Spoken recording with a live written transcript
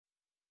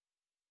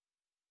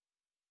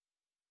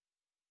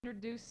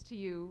Introduce to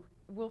you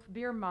Wolf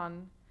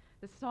Biermann,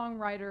 the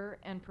songwriter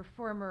and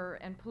performer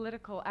and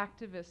political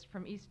activist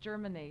from East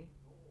Germany.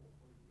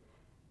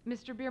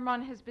 Mr.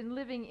 Biermann has been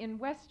living in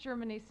West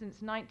Germany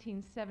since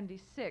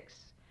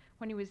 1976,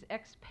 when he was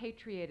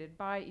expatriated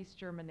by East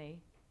Germany.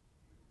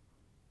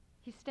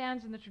 He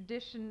stands in the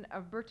tradition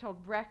of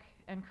Bertolt Brecht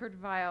and Kurt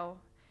Weill,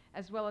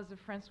 as well as of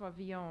François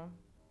Villon,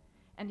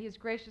 and he has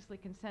graciously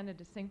consented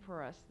to sing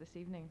for us this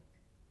evening.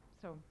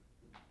 So.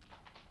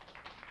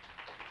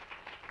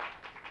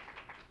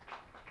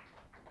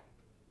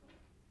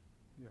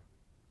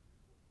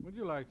 Would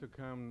you like to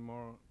come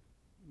more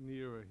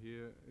nearer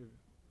here?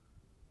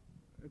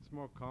 It's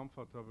more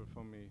comfortable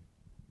for me.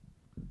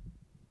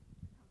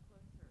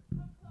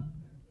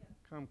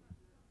 Come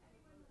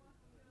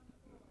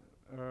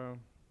closer.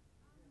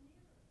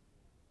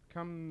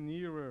 Come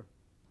nearer.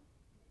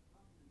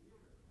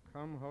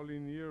 Come wholly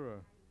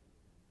nearer.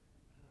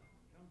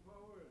 Come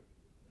forward.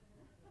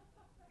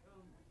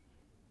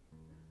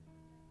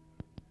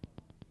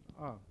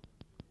 Come.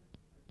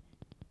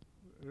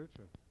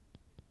 Richard.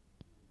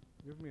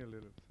 Give me a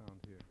little sound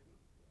here.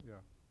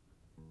 Yeah.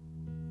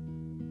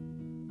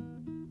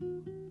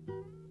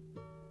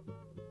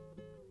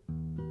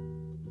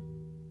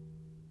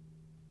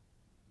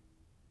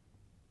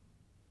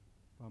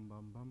 Bum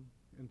bum bum.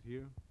 And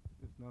here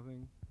is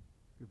nothing.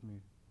 Give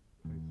me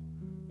please.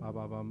 Ba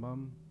ba bum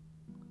bum.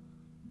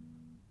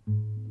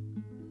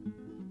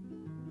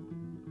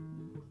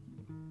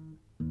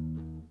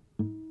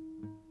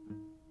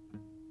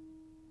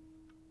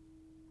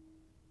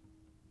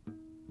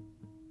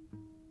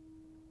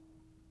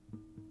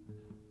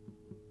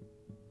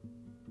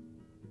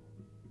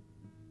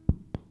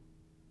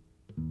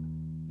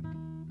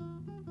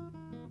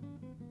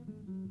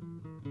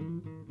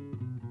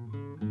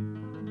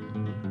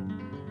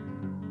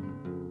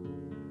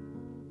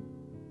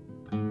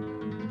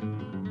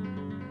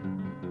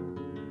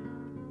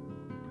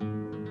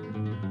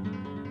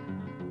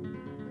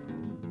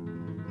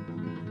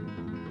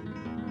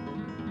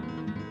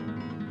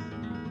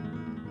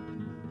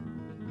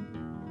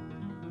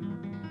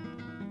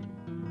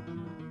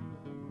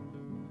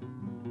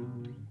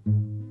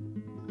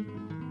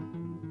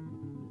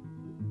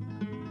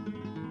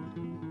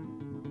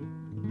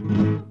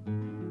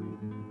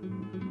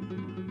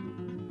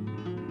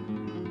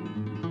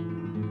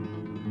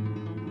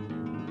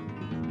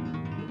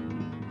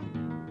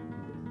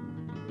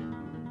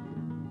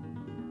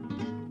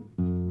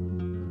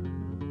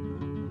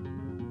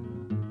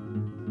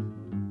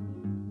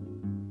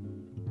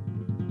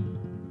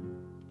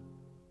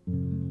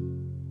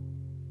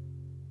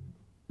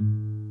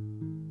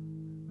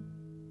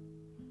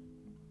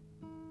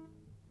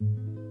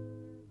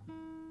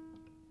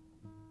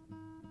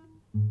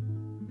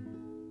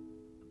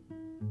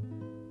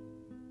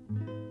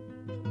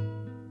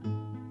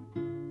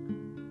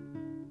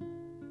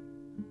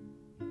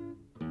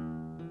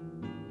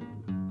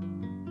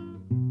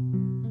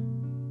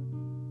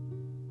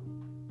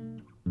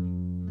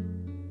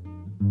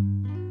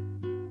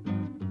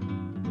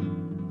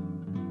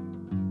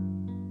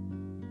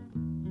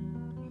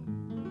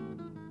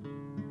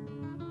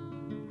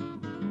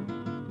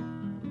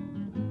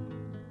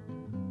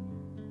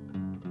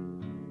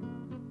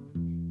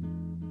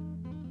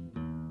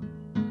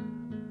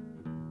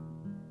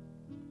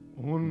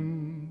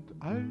 Und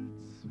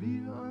als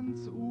wir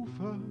ans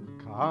Ufer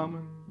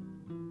kamen,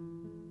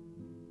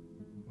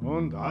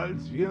 und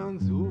als wir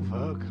ans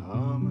Ufer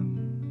kamen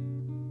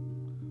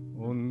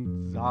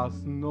und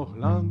saßen noch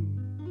lang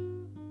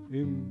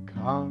im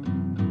Kahn,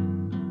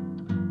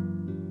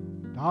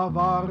 da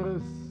war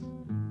es,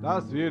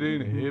 dass wir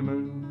den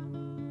Himmel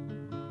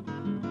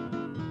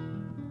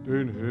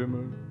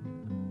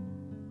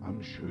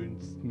am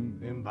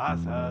schönsten im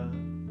Wasser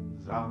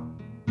sahen.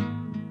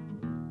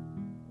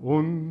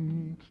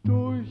 Und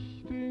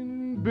durch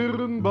den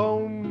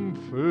Birnbaum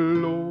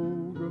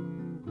flogen,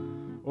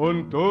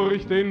 und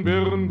durch den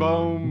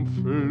Birnbaum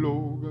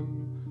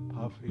flogen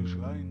paar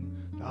Fischlein,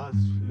 das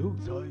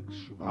Flugzeug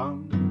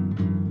schwamm.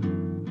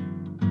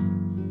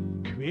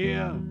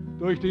 Quer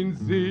durch den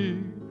See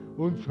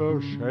und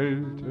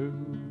zerschellte,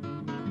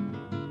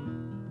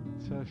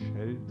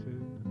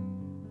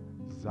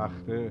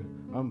 sachte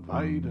am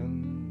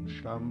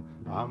Weidenstamm,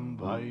 am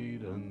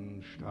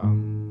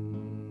Weidenstamm.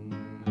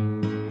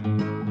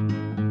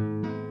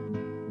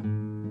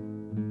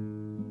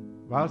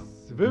 Was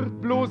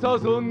wird bloß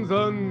aus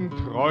unseren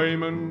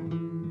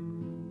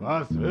Träumen?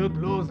 Was wird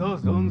bloß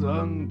aus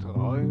unseren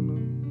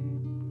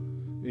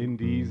Träumen in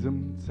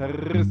diesem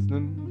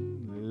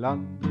zerrissenen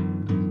Land?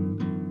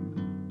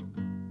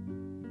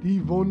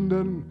 Die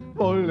Wunden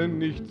wollen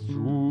nicht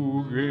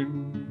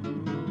zugehen,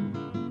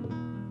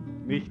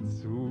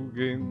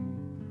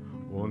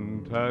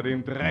 unter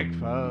dem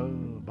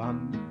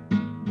Dreckverband.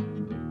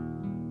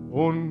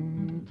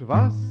 Und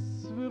was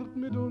wird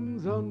mit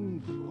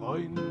unseren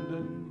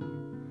Freunden?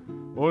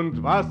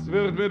 Und was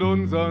wird mit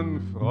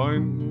unseren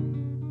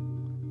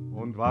Freunden?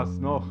 Und was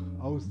noch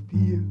aus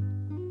dir,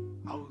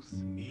 aus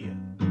mir?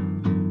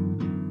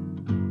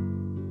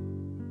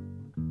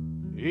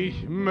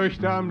 Ich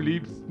möchte am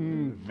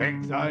liebsten weg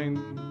sein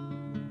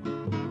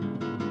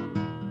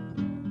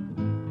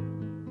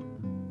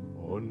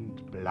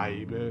und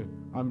bleibe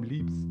am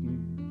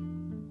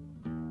liebsten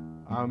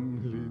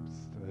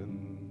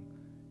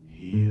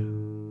hier.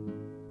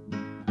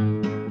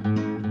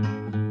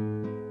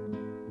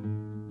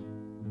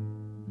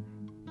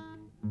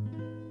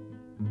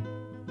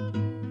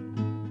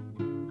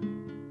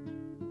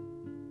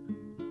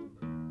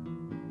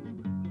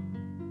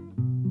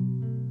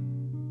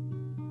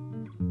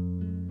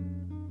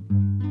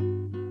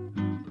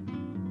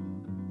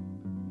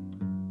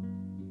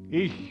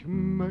 Ich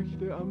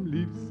möchte am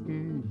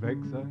liebsten weg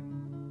sein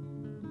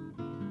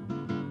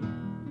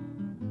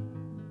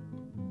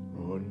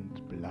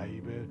und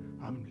bleibe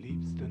am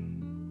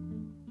liebsten.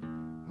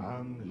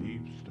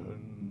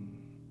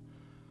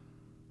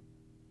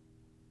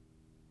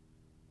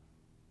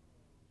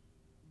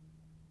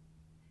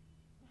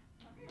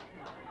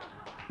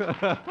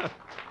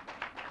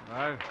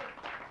 Nein.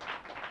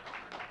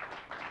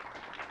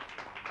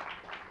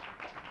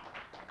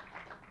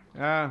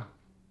 Yeah.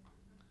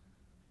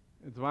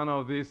 It's one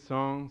of these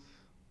songs.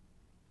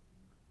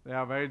 They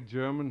are very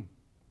German.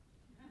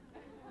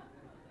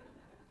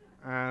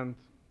 And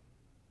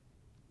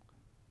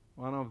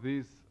one of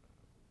these,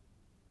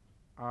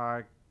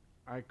 I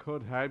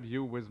could help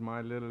you with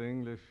my little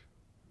English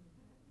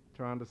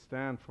to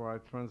understand, for I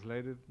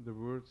translated the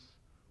words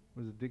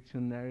with a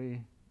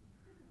dictionary.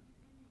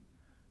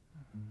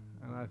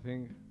 And I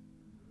think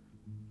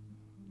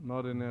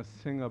not in a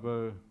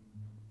singable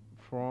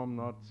form,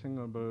 not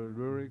singable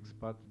lyrics,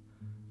 but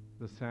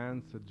the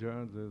sense,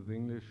 the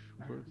English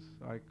words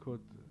I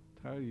could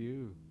tell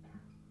you.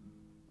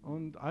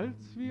 Und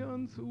als wir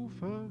ans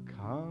Ufer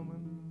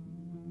kamen,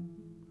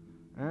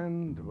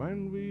 and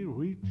when we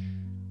reached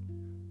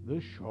the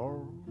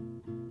shore,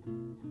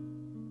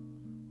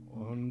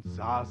 und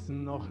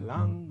saßen noch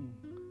lang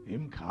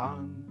im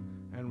Kahn,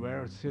 and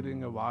were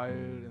sitting a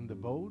while in the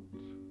boat,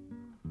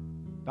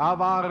 da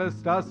war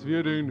es, dass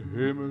wir den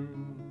Himmel,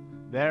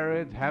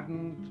 there it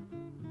happened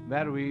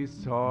that we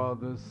saw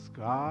the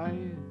sky,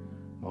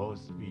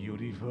 most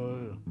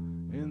beautiful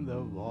in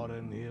the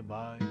water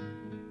nearby.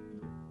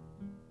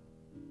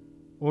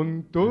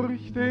 Und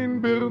durch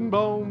den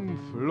Birnbaum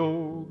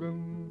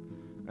flogen,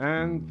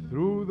 and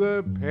through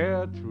the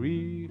pear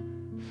tree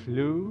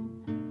flew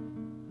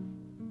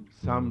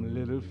some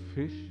little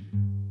fish.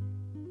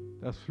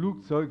 Das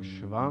Flugzeug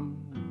schwamm,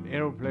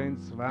 airplane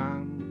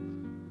swam,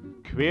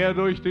 quer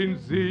durch den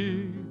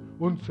See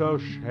und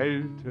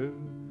zerschellte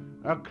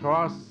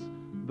across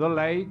the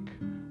lake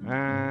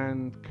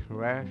and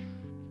crashed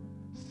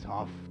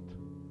soft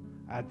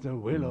at the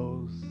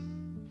willow's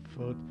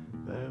foot,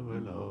 the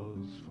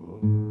willow's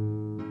foot.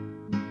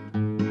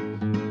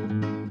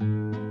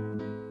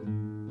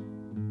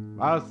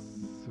 Was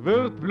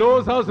wird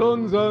bloß aus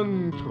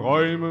unseren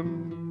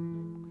Träumen?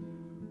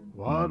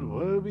 What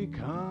will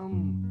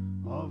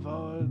become of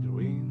our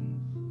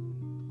dreams?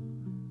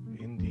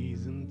 In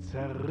diesem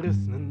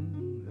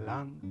zerrissenen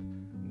Land,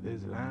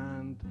 this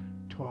land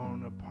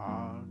torn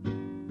apart.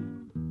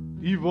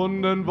 Die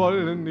Wunden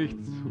wollen nicht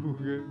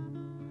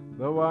zugehen,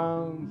 the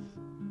ones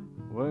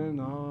will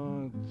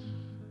not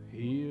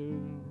heal.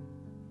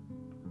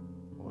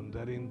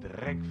 Unter den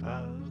Dreck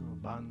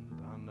verbannt,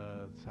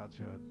 under such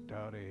a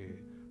dirty,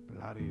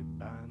 bloody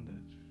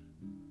bandage.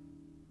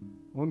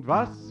 Und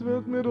was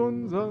wird mit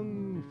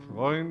unseren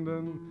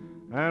Freunden?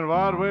 And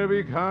what will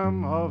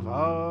become of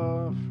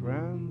our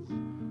friends?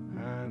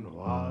 And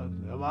what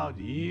about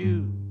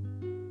you,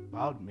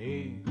 about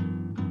me?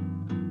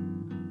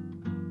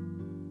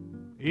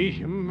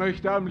 Ich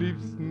möchte am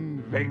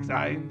liebsten weg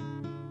sein.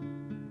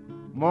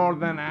 More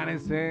than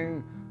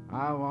anything,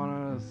 I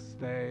wanna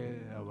stay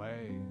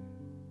away.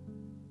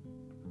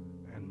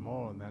 And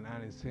more than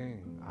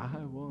anything,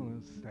 I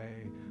wanna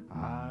stay.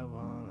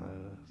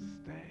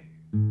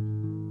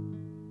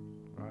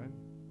 Right?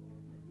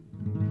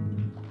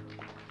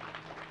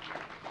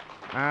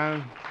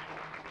 And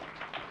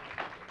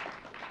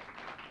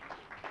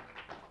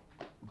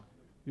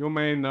you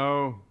may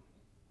know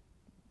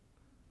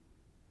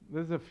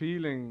there's a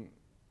feeling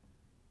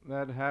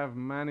that have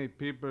many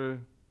people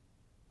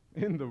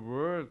in the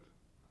world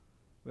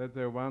that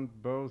they want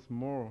both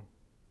more.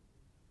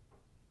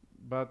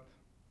 But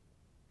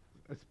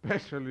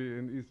especially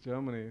in East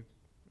Germany,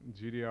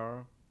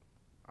 GDR,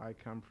 I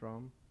come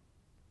from,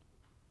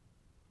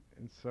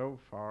 and so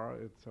far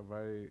it's a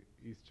very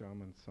East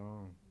German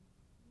song.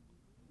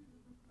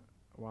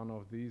 One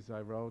of these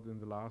I wrote in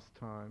the last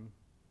time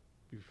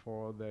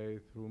before they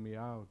threw me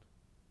out.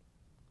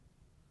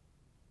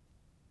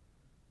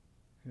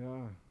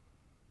 Yeah,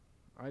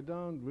 I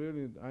don't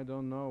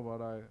know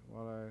what I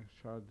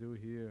shall do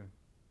here.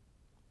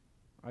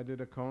 I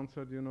did a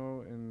concert,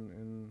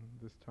 in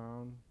this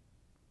town,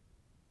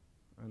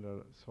 and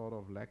a sort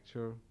of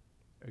lecture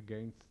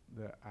against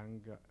the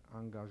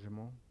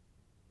engagement.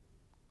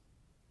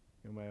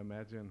 You may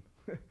imagine,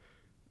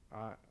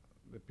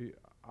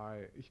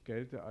 ich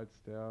gelte als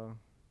der,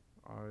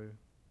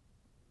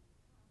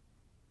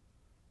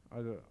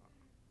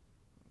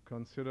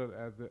 considered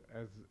as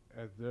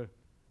the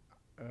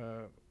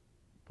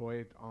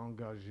poet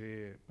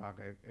engagé par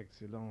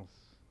excellence,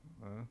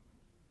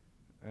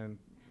 and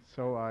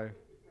so I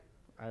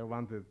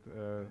wanted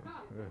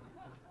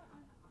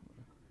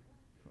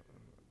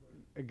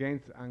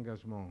against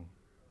engagement,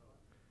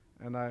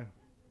 and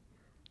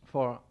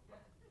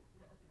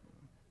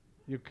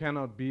you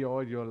cannot be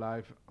all your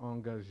life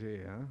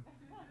engagé.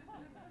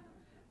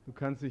 Du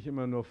kannst nicht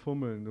immer nur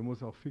fummeln, du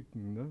musst auch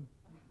ficken, ne?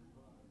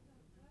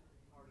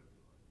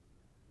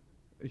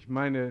 Ich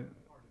meine,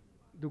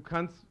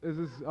 es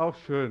ist auch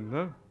schön,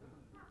 ne?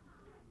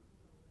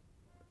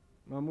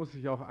 Man muss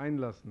sich auch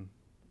einlassen.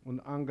 Und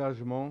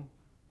Engagement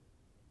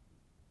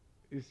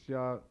ist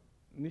ja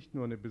nicht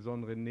nur eine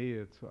besondere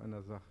Nähe zu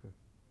einer Sache,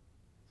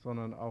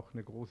 sondern auch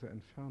eine große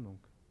Entfernung.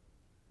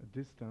 A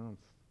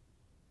distance.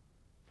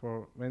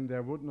 For when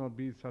there would not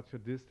be such a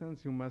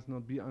distance, you must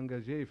not be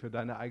engagé. Für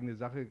deine eigene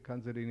Sache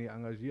kannst du dich nicht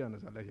engagieren,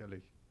 das ist ja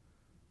lächerlich.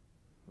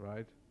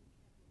 Right?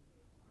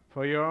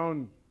 For your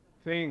own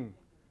thing.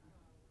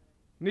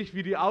 Nicht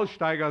wie die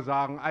Aussteiger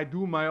sagen, I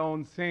do my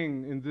own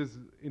thing, in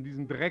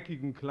diesem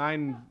dreckigen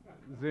kleinen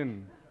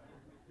Sinn.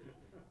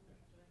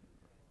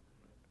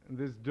 In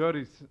this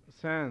dirty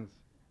sense.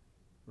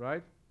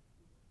 Right?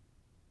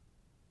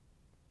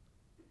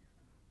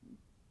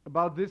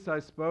 About this I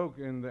spoke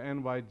in the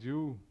NY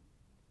Jew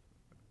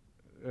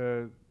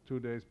 2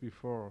 days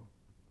before.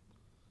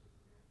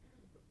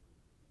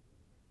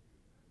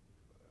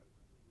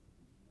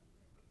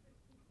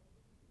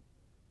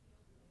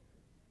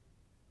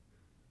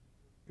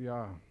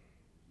 Ja.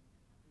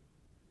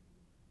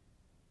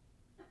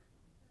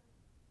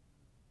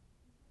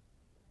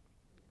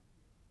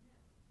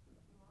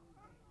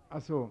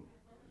 Also.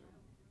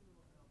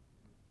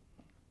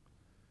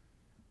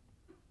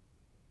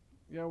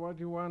 Yeah, what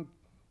do you want?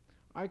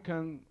 I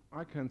can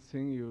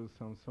sing you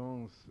some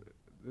songs.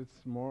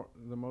 It's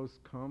the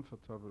most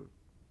comfortable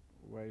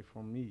way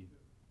for me.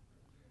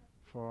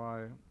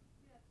 For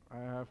I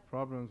have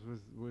problems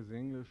with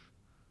English.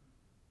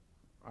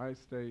 I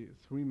stay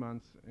 3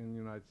 months in the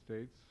United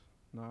States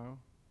now,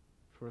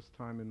 first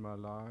time in my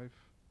life.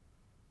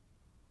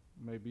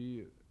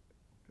 Maybe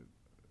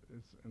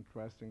it's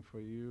interesting for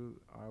you.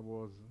 I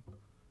was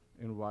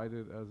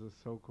invited as a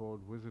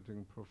so-called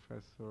visiting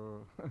professor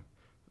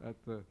at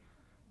the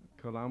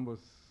Columbus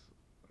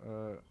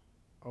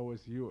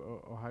OSU,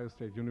 Ohio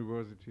State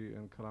University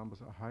in Columbus,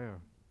 Ohio.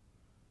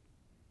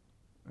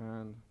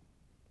 And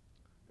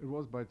it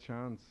was by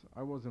chance.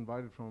 I was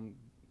invited from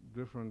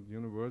different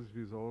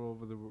universities all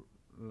over the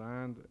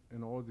land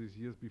in all these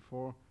years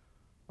before,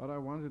 but I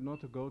wanted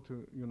not to go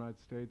to United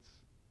States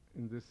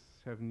in this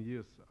 7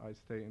 years I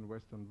stay in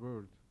Western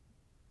world,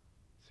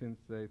 since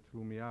they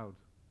threw me out.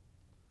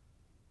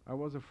 I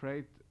was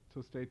afraid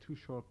to stay too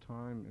short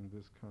time in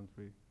this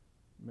country.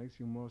 Makes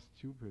you more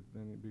stupid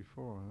than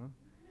before,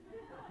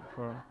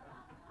 huh?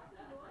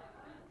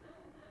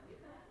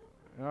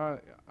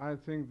 I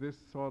think this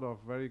sort of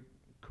very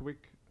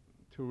quick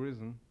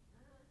tourism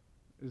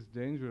is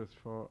dangerous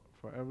for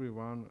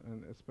everyone,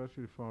 and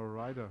especially for a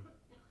writer.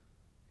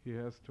 He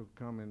has to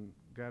come and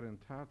get in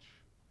touch.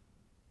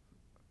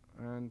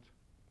 And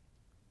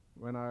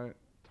when I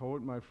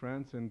told my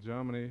friends in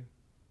Germany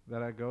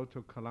that I go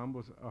to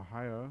Columbus,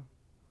 Ohio,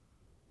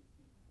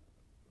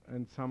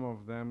 and some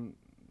of them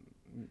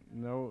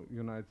know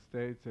United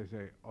States, they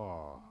say,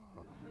 oh.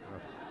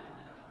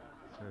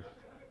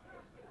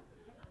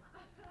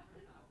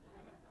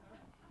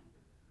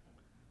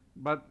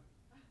 But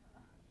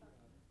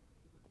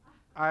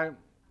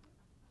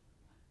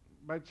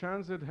by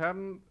chance it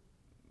happened,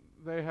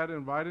 they had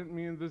invited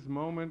me in this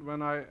moment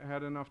when I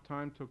had enough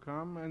time to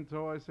come, and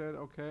so I said,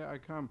 okay, I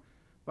come.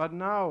 But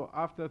now,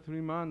 after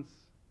 3 months,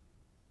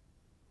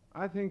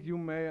 I think you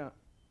may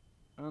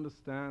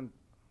understand,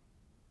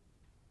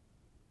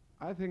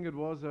 I think it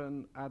was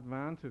an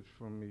advantage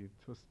for me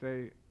to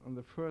stay on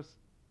the first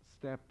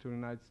step to the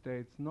United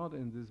States, not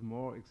in these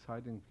more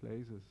exciting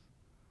places.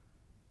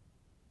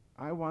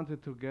 I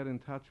wanted to get in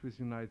touch with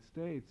the United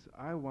States.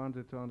 I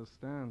wanted to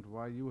understand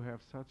why you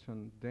have such a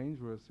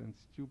dangerous and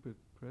stupid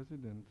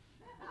president.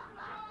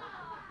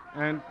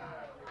 and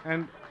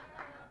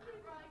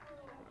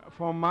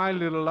for my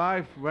little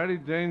life, very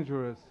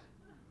dangerous.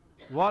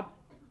 What?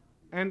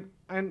 And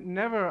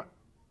never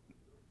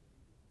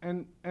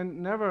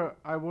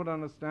I would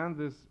understand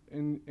this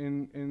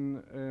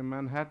in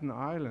Manhattan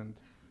Island.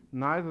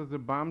 Neither the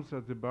bums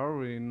at the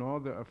Bowery nor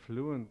the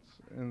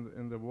affluents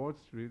in the Wall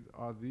Street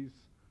are these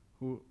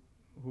who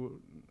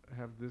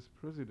have this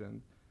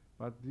president,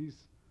 but these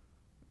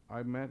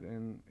I met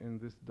in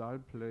this dull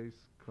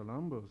place,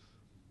 Columbus.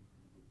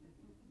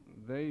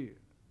 They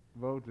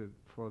voted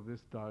for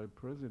this dull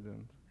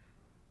president,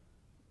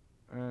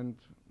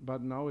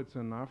 but now it's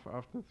enough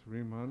after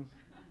 3 months.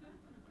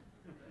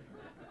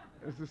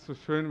 Es ist so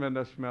schön, wenn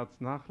der Schmerz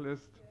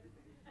nachlässt.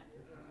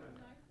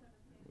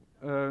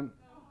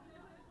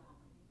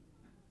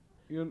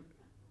 You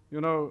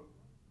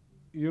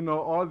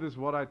know all this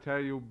what I tell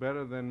you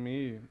better than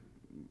me,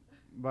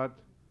 but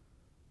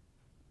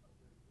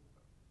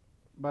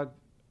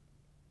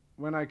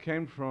when I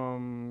came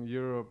from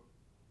Europe,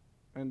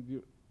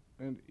 and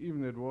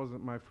even it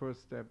wasn't my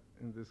first step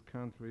in this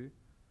country,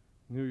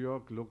 New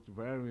York looked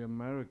very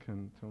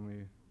American to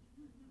me,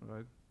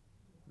 right?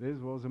 This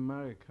was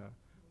America.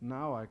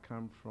 Now I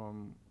come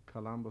from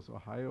Columbus,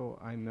 Ohio.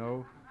 I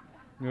know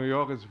New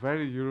York is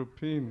very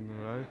European,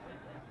 right?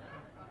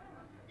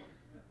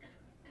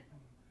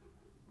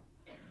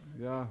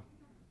 Yeah.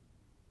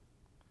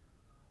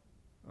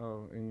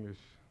 Oh, English.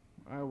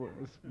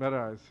 It's better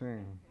I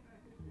sing.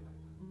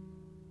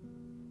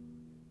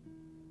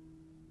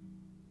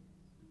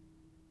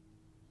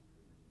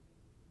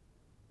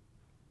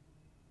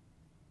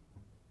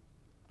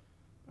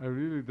 I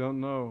really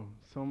don't know.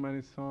 So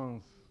many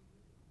songs.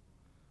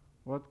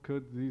 What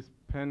could these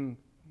pen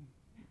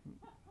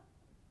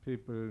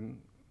people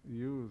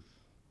use?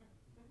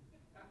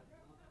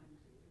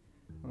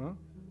 Huh?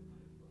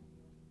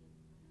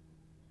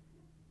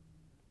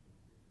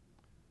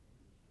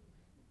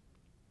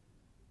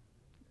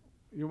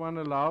 You want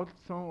a loud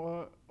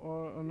song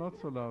or a not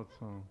so loud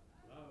song?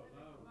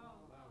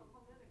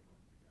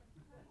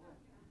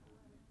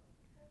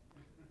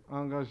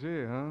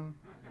 Engagé, huh?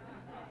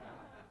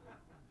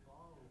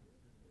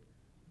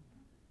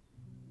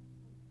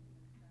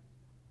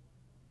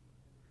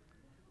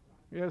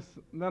 Yes,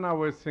 then I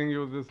will sing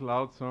you this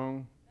loud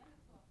song.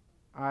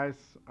 I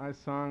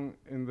sang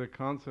in the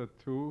concert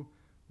too,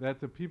 that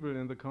the people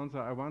in the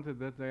concert, I wanted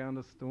that they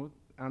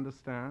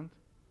understand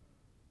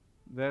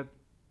that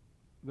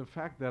the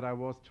fact that I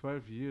was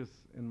 12 years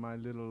in my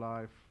little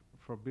life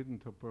forbidden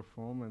to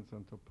performance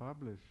and to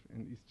publish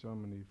in East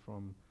Germany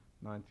from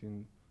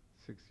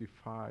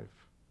 1965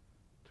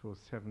 to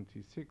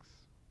 76,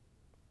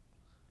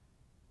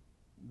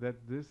 that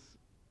this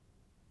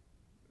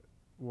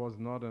was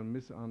not a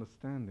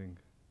misunderstanding.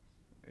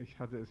 Ich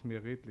hatte es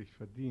mir redlich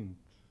verdient.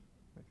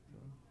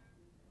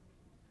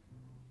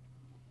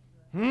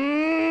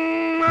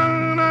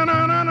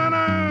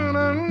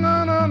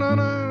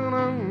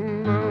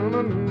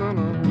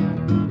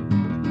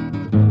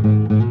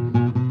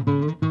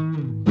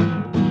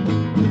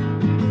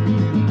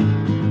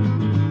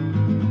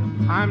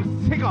 I'm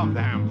sick of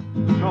them.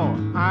 No,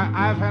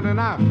 I've had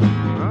enough.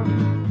 Huh?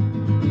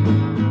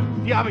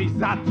 Die hab ich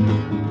satt.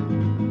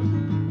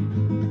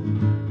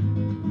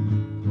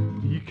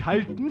 Die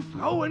kalten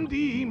Frauen,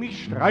 die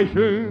mich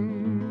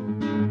streicheln.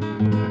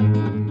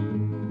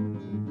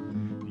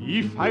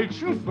 Die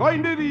falschen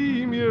Freunde,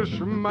 die mir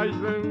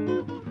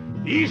schmeicheln.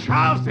 Die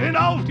scharf sind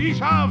auf die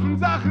scharfen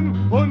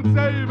Sachen und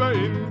selber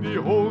in die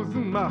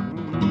Hosen machen.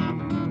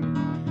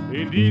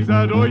 In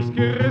dieser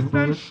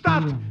durchgerissenen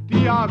Stadt,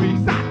 die hab ich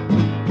satt.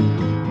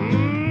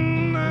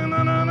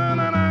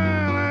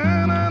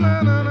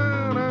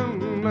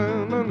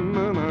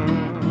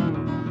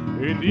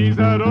 In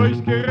dieser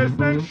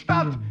durchgerissenen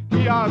Stadt,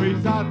 die hab ich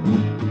satt.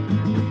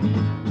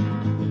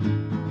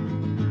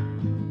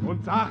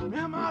 Und sagt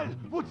mir mal,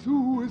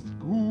 wozu ist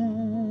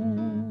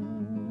gut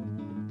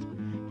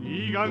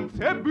die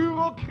ganze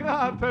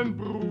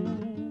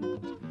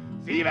Bürokratenbrut?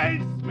 Sie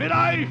wälzt mit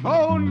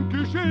Eifer und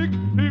Geschick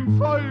dem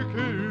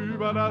Volke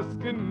über das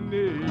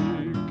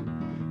Genick.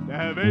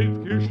 Der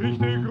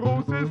Weltgeschichte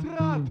großes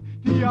Rad,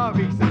 die hab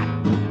ich satt.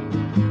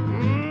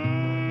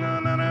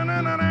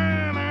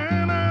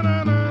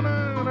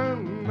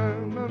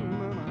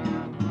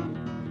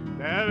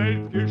 Der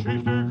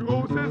Weltgeschichte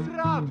großes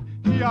Rad,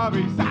 die hab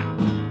ich satt.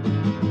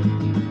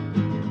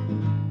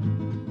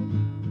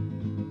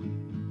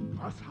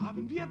 Was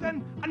haben wir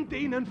denn an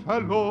denen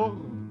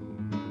verloren?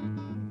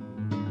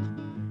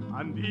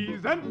 An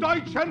diesen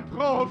deutschen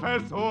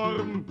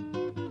Professoren,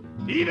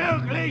 die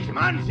wirklich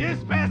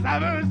manches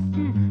besser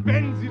wüssten,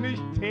 wenn sie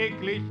nicht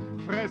täglich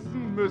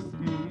fressen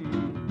müssten.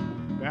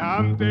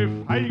 Beamte,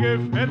 feige,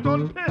 fett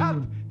und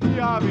platt,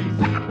 die hab ich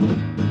satt.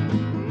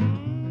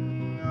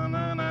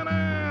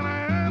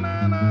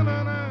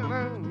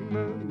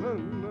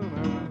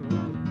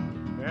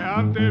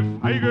 Beamte,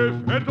 feige,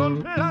 fett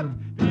und platt,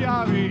 die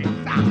hab ich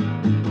satt.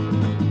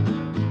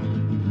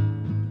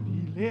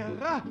 Die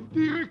Lehrer,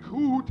 die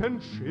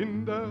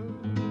Rekrutenschinder,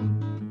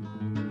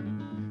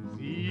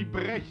 sie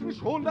brechen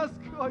schon das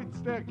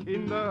Kreuz der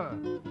Kinder.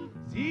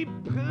 Sie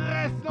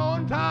pressen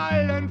unter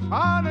allen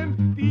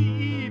Fahnen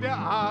die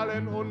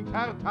Idealen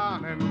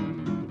untertanen.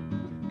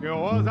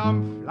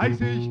 Gehorsam,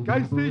 fleißig,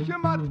 geistig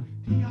matt,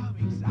 die hab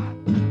ich satt.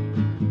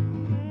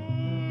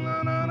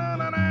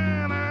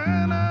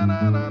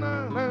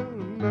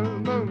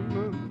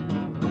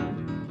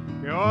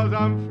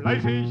 Gehorsam,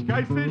 fleißig,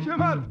 geistig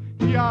matt,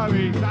 die hab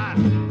ich satt.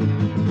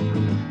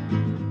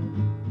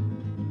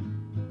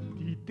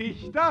 Die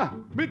Dichter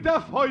mit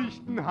der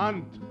feuchten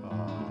Hand,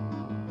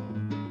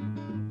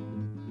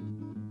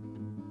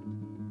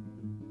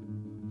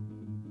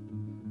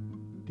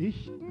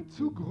 dichten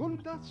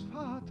zugrund das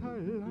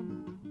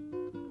Vaterland.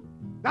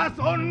 Das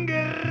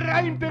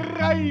Ungereimte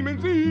reimen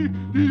sie,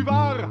 die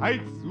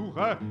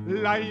Wahrheitssucher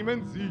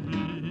leimen sie.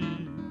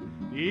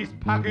 Dies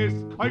Pack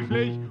ist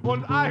käuflich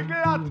und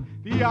allglatt,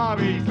 die hab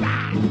ich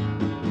satt.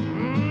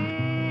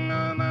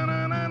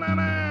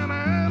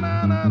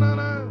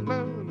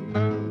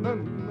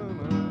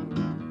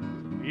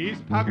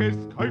 Tag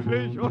ist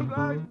käuflich und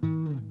rein.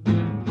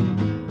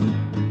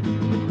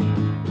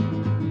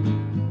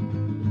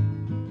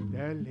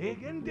 Der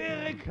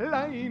legendäre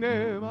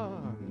kleine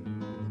Mann,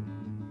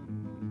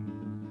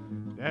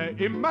 der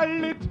immer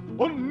litt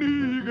und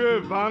nie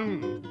gewann,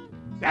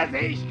 der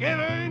sich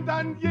gewöhnt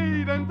an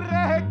jeden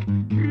Dreck,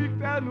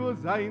 kriegt er nur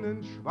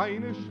seinen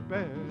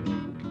Schweinespeck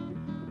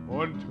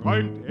und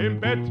träumt im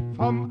Bett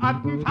vom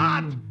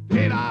Attentat,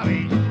 den hab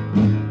ich.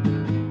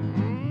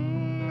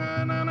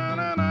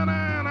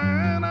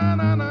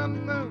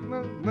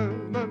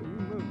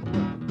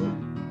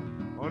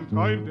 Und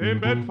träumt im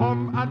Bett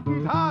vom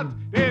Attentat,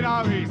 den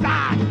hab ich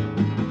satt.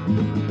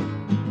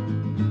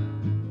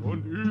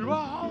 Und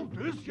überhaupt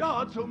ist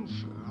ja zum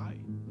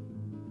Schreien.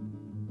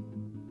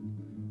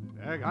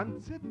 Der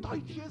ganze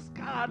deutsche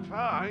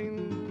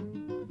Skatverein,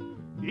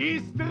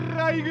 dies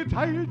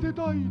dreigeteilte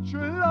deutsche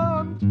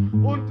Land,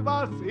 und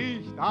was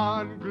ich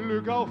da an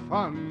Glück auch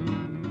fand,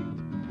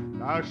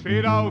 da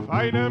steht auf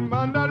einem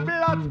anderen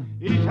Blatt,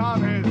 ich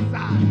habe es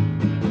satt.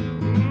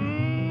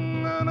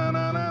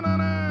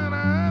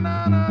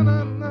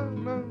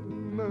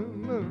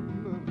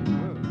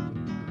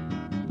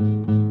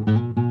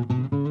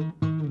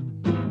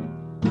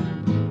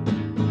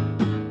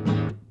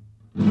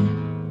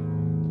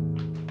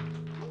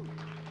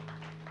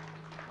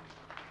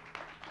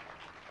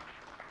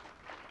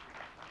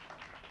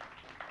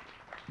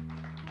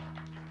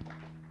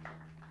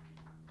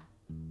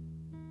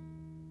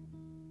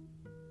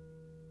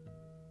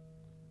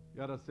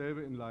 Ja,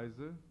 dasselbe in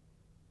leise.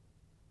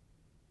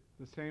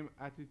 The same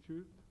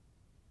attitude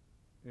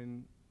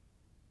in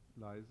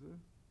leise.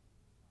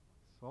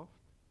 Soft.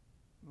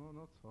 No,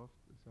 not soft.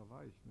 Ist ja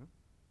weich, ne?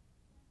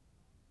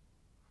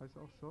 Heißt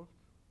auch soft?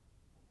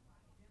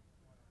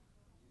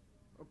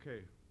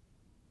 Okay.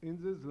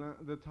 In this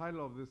the title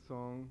of this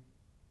song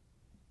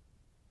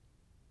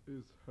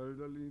is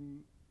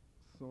Hölderlin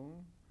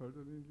song,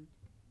 Hölderlin-Lied.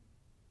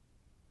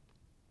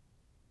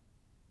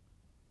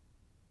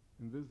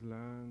 In this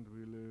land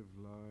we live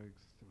like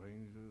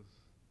strangers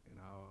in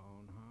our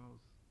own house.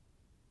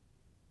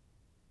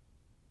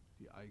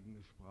 Die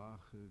eigene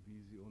Sprache,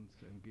 wie sie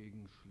uns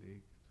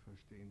entgegenschlägt,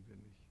 verstehen wir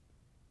nicht.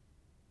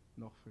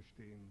 Noch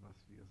verstehen, was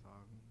wir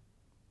sagen,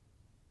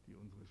 die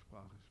unsere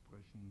Sprache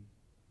sprechen.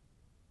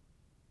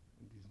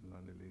 In diesem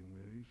Lande leben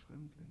wir wie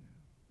Fremdlinge.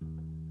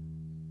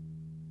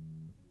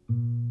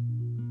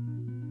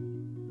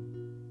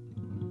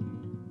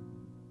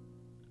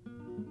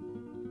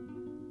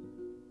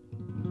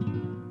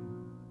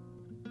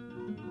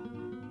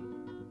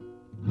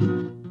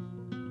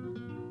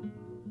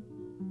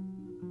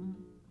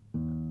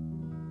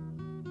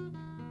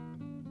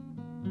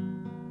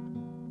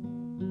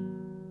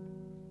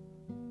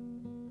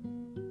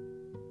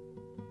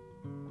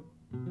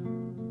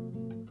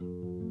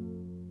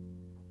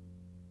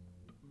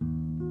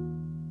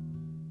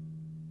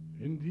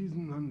 In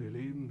diesem Lande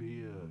leben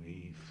wir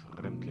wie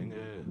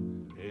Fremdlinge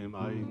im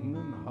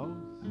eigenen Haus.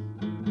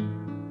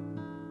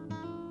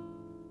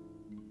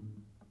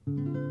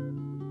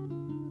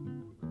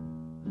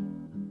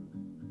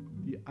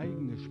 Die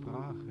eigene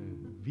Sprache,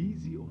 wie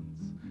sie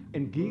uns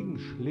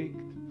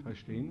entgegenschlägt,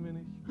 verstehen wir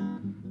nicht,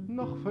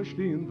 noch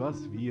verstehen,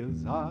 was wir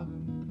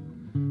sagen,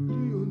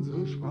 die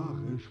unsere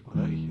Sprache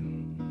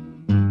sprechen.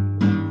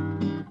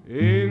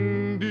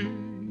 In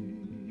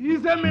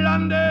diesem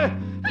Lande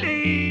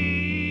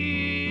leben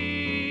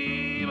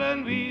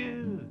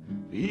wir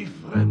wie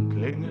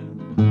Fremdlinge.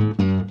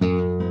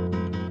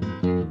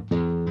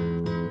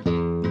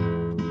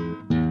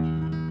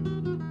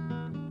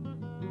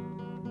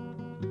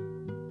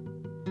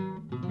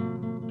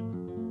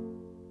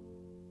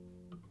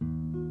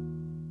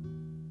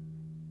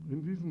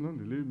 In diesem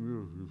Lande leben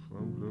wir wie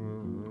Fremdlinge.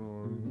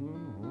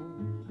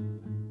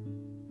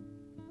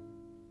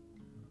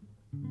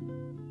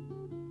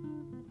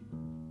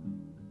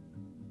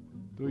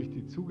 Durch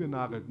die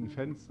zugenagelten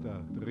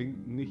Fenster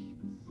dringt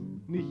nichts,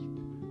 nicht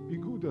wie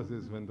gut das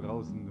ist, wenn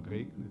draußen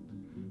regnet,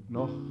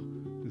 noch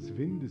des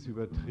Windes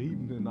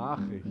übertriebene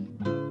Nachricht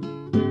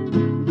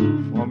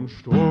vom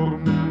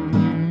Sturm.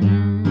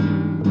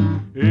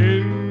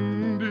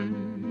 In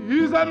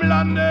diesem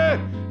Lande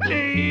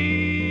leben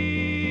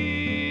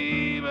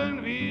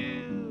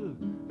wir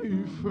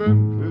wie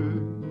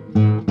Fremdlinge.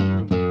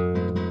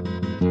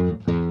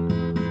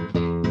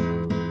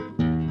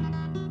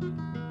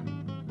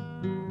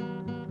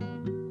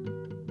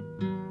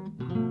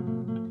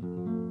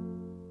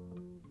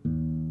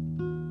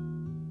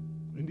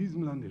 In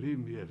diesem Lande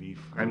leben wir wie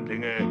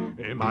Fremdlinge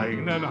im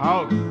eigenen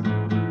Haus.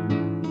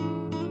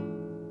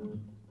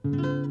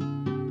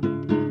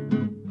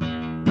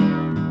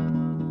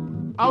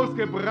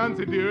 Ausgebrannt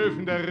sind die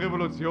Öfen der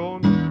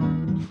Revolution.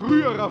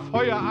 Früherer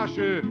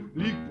Feuerasche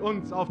liegt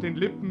uns auf den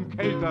Lippen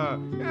kälter.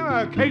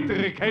 Immer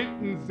kältere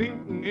Kelten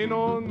sinken in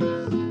uns.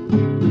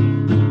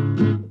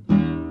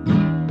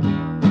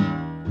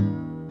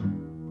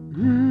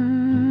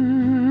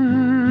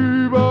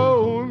 Über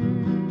uns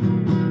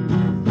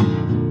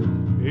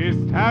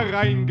ist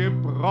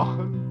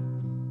hereingebrochen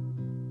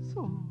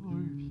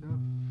solcher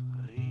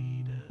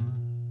Friede,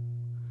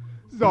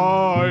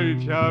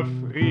 solcher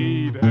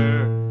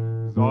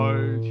Friede,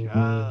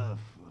 solcher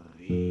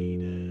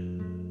Friede.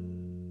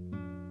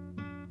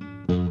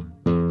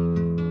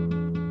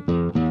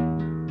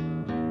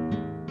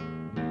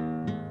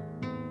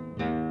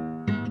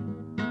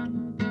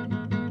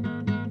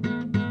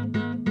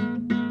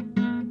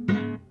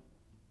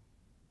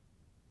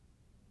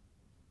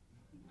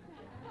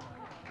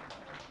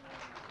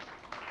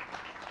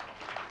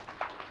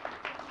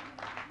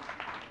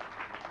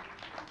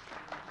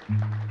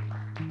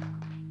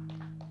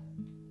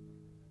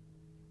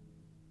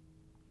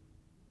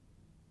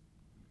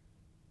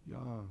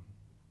 Ja.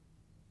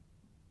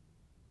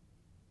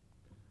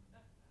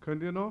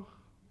 Könnt ihr noch?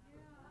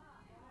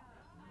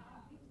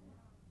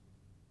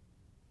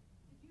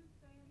 Did you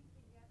say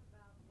anything yet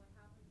about what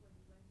happened when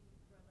you went to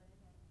East Berlin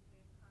and you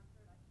gave a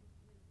concert? I came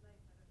 2 minutes late,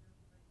 so I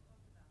don't know if you already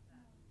talked about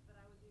that. But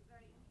I would be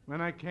very interested.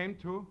 When I came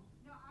to?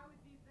 No, I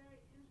would be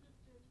very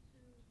interested to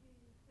hear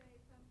you say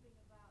something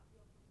about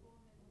your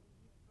performance in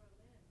East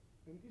Berlin.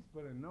 In East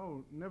Berlin?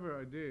 No, never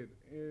I did.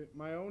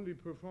 My only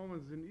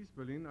performance in East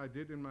Berlin I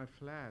did in my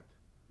flat.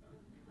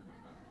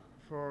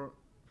 For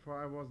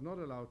I was not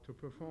allowed to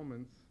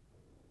performance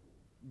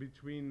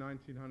between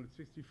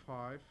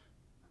 1965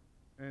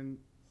 and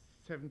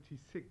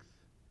 76.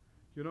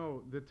 You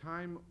know, the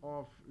time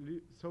of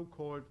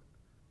so-called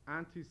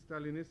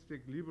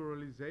anti-Stalinistic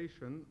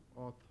liberalization,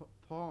 or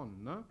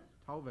Thorn, ne?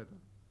 Tauwetter.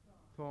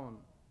 Thorn.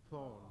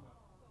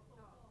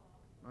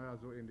 Naja,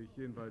 so ähnlich,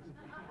 jedenfalls.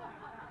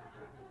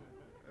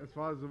 Es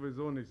war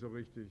sowieso nicht so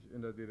richtig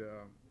in der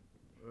DDR.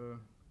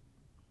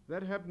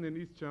 That happened in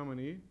East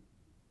Germany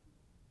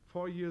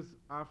 4 years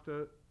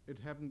after it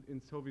happened in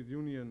Soviet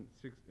Union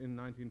in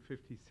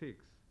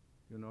 1956,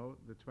 you know,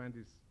 the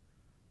 20th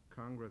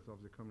Congress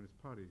of the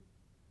Communist Party,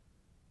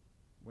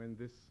 when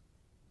this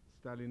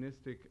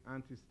Stalinistic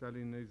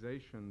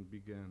anti-Stalinization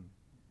began,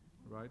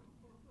 right?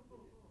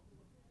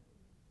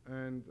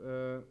 And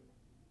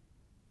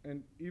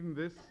even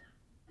this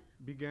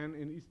began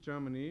in East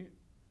Germany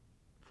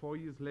 4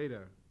 years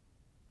later,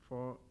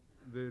 for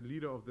the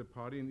leader of the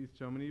party in East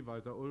Germany,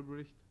 Walter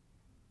Ulbricht.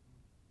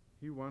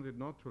 He wanted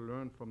not to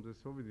learn from the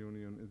Soviet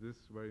Union in this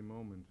very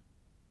moment.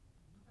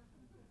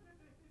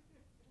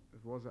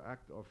 It was an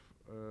act of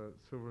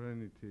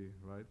sovereignty,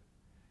 right?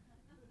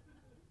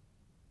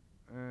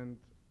 And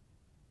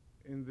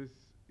in this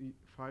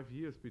 5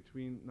 years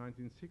between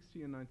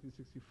 1960 and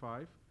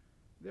 1965,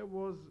 there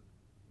was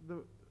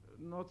the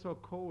not so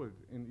cold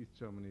in East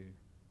Germany.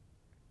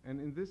 And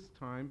in this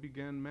time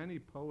began many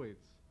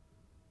poets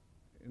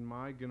in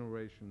my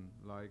generation,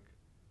 like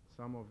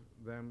some of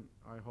them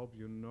I hope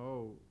you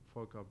know,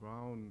 Volker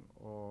Braun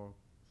or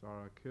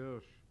Sarah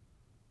Kirsch,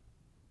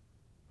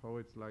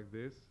 poets like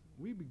this.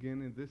 We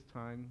begin in this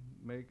time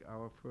make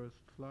our first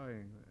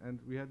flying,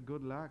 and we had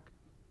good luck.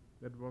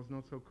 It was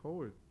not so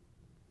cold.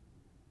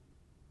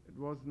 It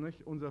was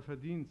nicht unser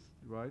Verdienst,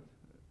 right?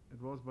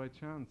 It was by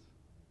chance.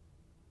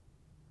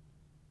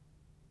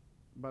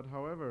 But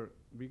however,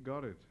 we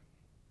got it.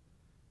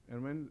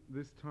 And when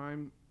this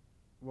time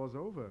was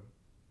over,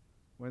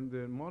 when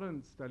the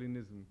modern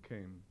Stalinism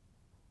came,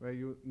 where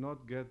you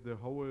not get the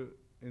hole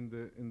in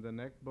the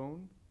neck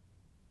bone,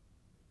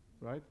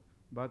 right?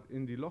 But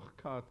in die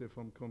Lochkarte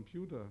vom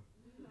Computer.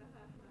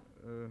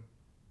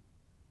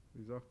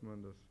 Wie sagt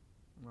man das?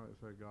 Na,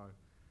 ist egal.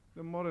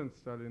 The modern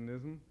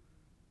Stalinism.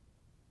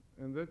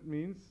 And that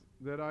means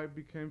that I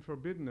became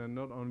forbidden, and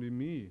not only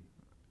me.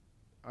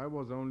 I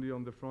was only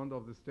on the front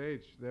of the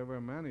stage. There were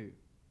many.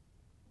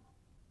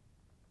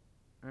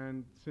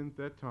 And since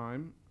that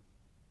time,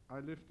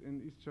 I lived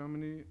in East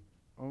Germany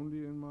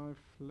only in my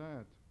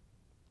flat.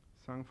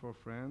 Sang for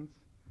friends,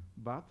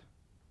 but,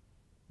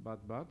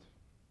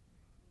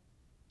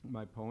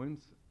 my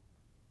poems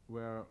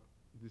were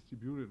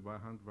distributed by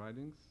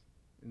handwritings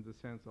in the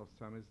sense of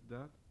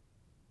samizdat,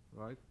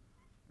 right?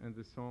 And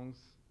the songs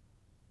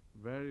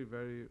very,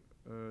 very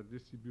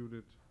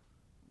distributed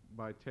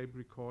by tape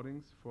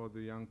recordings for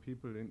the young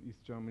people in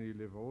East Germany,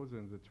 Levose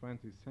in the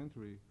 20th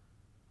century.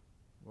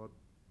 What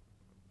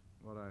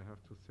I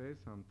have to say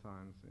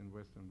sometimes in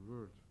Western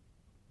world.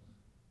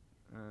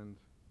 And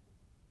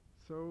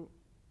so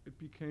it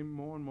became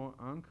more and more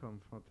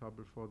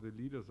uncomfortable for the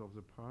leaders of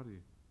the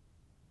party.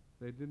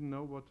 They didn't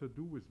know what to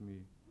do with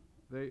me.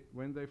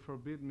 When they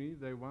forbid me,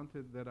 they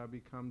wanted that I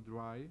become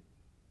dry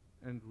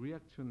and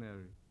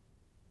reactionary,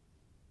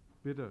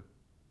 bitter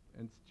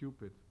and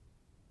stupid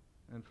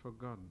and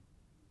forgotten.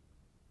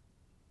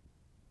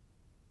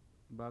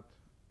 But,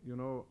 you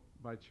know,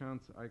 by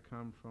chance I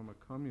come from a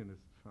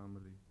communist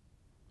family.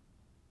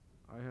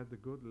 I had the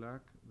good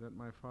luck that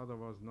my father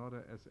was not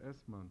a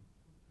SS man.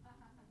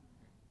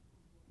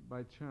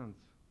 By chance,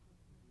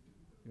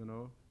 you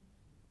know.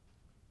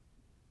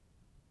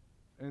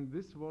 And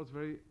this was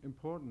very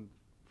important.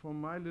 For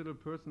my little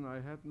person, I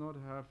had not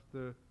have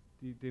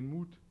den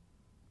Mut.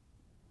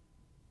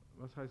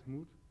 Was heißt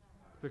Mut?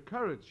 The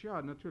courage, ja,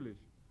 natürlich.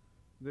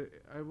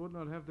 I would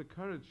not have the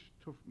courage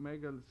to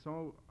make a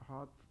so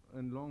hard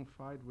and long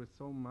fight with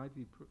so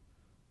mighty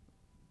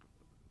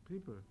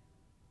people.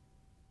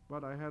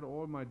 But I had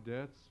all my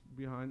dads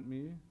behind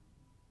me,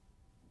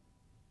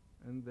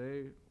 and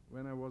they,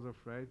 when I was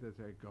afraid, they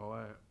said, go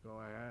ahead,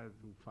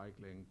 you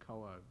feigling,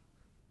 coward,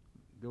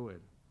 do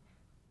it,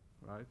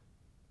 right?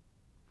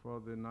 For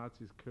the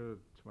Nazis killed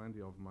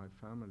 20 of my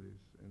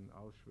families in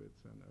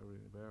Auschwitz and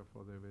everywhere,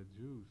 for they were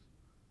Jews.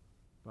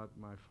 But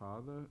my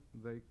father,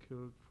 they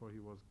killed for he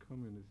was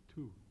communist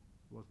too.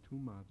 It was too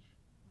much.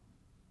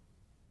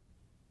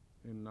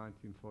 In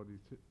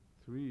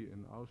 1943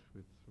 in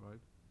Auschwitz,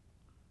 right?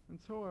 And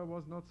so I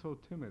was not so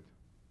timid.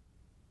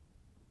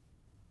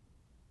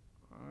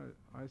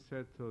 I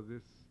said to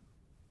this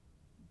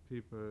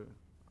people,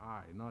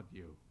 I, not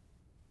you.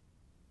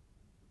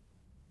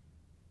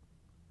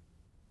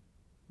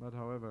 But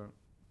however,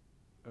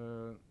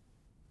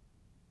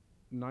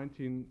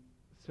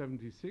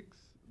 1976,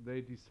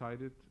 they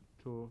decided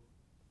to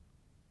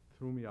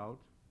throw me out.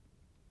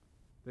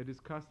 They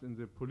discussed in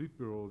the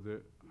Politburo,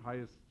 the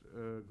highest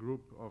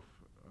group of,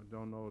 I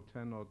don't know,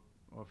 10 or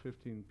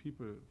 15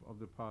 people of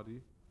the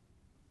party,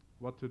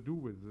 what to do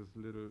with this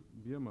little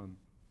Biermann.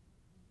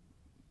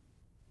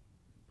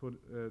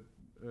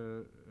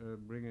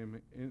 Bring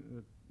him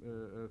in,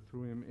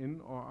 throw him in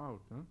or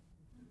out, huh?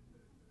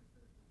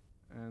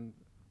 And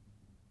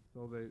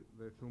so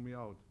they threw me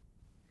out.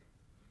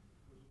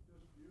 Was it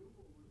just you,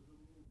 or was it a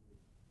movement?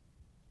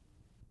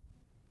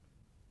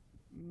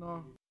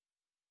 No.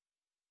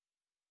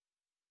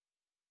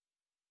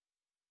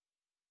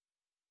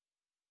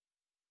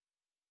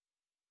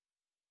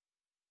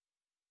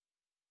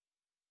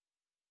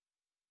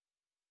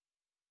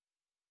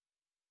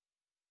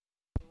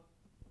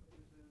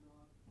 Is there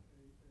not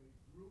a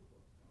group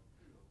of,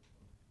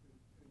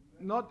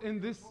 Not in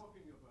this,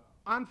 talking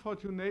about?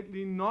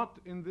 unfortunately, not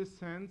in this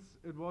sense.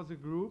 It was a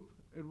group.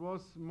 It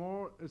was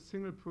more a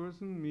single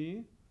person,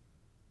 me.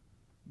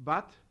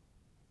 But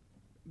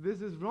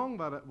this is wrong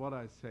what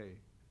I say.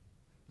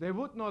 They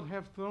would not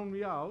have thrown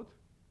me out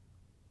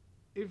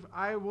if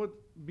I would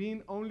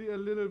been only a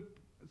little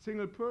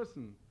single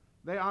person.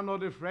 They are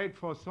not afraid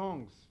for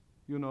songs,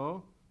 you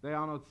know. They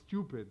are not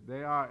stupid.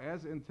 They are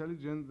as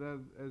intelligent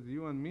as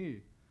you and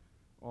me,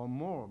 or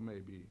more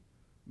maybe.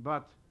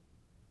 But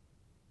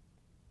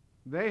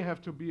they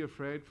have to be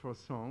afraid for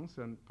songs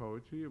and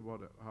poetry,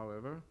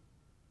 however,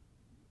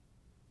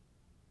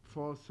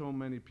 for so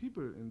many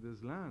people in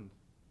this land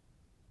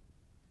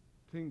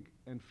think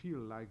and feel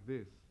like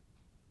this.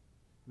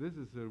 This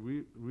is the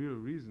real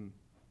reason.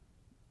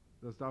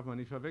 Das darf man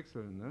nicht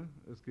verwechseln, ne?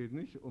 Es geht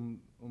nicht um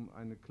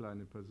eine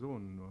kleine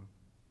Person nur.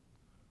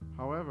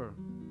 However,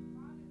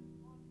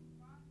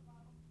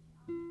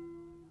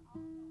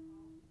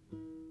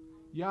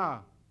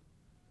 yeah,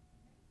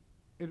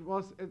 it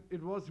was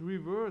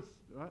reversed,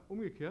 right?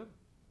 Umgekehrt.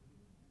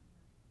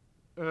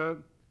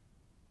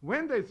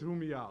 When they threw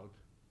me out,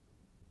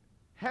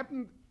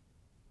 happened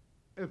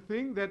a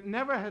thing that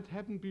never had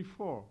happened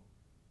before.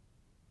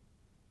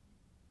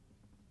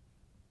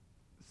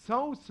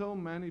 So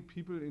many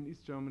people in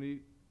East Germany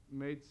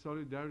made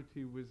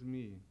solidarity with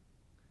me.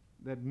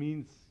 That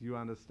means, you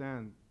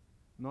understand,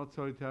 not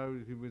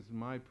solidarity with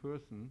my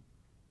person,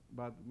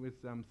 but with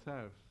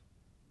themselves.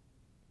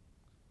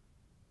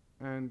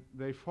 And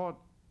they fought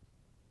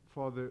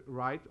for the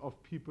right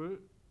of people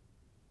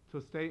to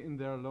stay in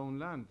their own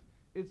land.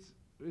 It's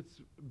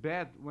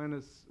bad when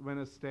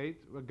a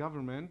state, a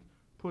government,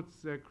 puts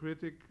their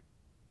critics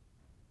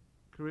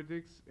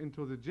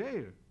into the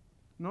jail.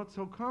 Not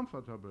so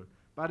comfortable.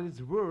 But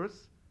it's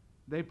worse,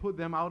 they put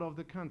them out of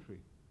the country.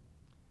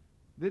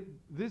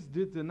 This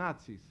did the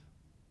Nazis,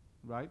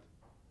 right?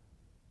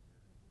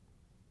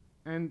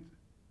 And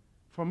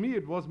for me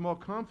it was more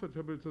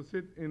comfortable to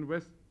sit in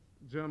West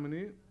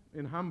Germany,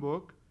 in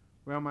Hamburg,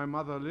 where my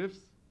mother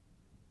lives,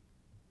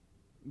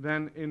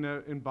 than in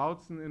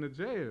Bautzen in a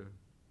jail.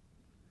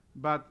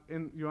 But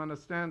you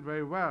understand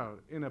very well,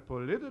 in a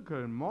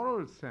political,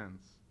 moral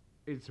sense,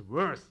 it's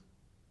worse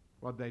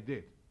what they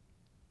did.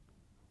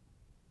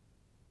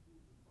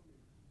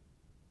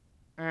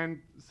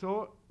 And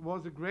so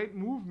was a great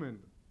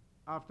movement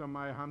after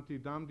my Humpty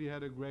Dumpty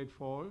had a great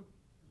fall.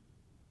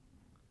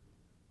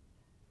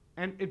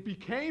 And it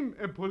became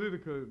a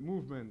political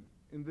movement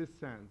in this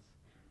sense.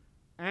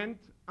 And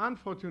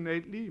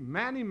unfortunately,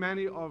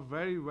 many of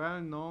very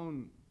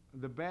well-known,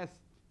 the best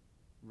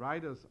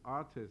writers,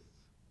 artists,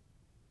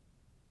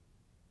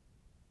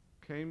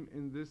 came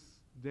in this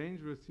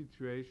dangerous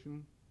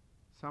situation.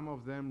 Some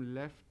of them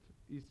left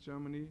East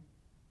Germany,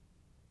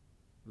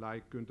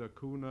 like Günter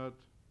Kunert.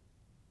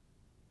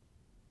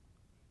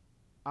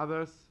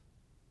 Others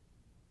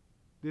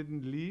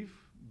didn't leave,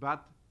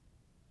 but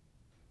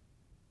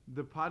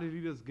the party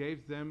leaders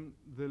gave them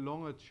the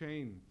longer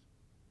chain.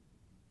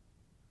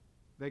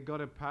 They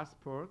got a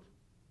passport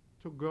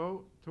to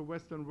go to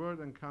Western world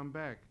and come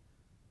back.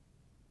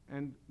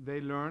 And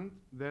they learned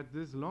that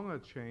this longer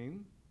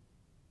chain,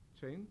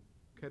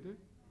 Kette,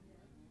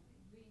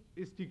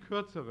 ist die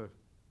kürzere.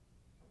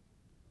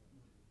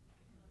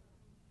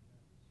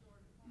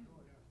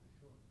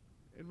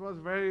 It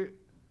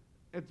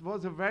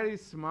was a very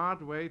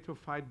smart way to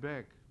fight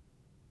back,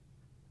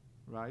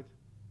 right?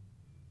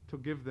 to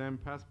give them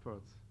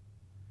passports.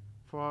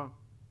 For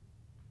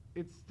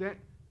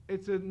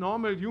it's a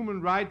normal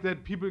human right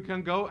that people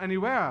can go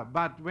anywhere.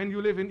 But when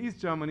you live in East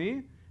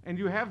Germany and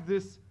you have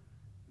this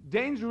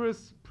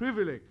dangerous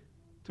privilege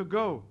to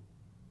go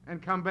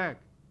and come back,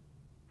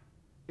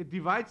 it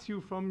divides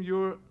you from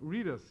your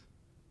readers.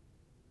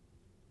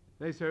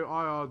 They say,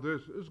 oh,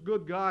 this is a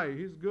good guy,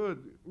 he's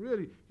good.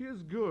 Really, he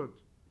is good.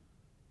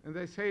 And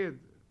they say it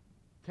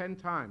 10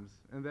 times,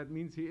 and that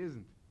means he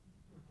isn't.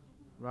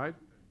 Right?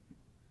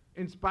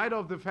 In spite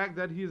of the fact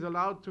that he is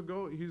allowed to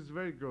go, he's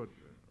very good.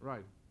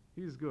 Right?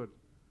 He's good.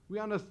 We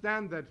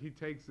understand that he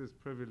takes this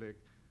privilege.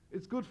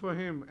 It's good for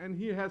him, and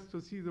he has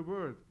to see the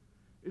world.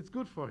 It's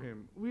good for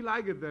him. We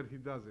like it that he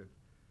does it.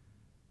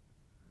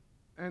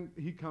 And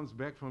he comes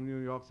back from New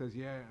York, says,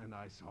 yeah, and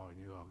I saw in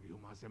New York, you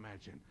must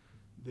imagine,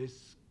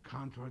 this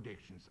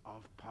contradictions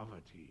of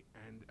poverty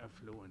and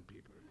affluent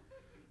people.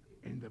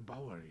 In the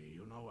Bowery,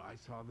 you know, I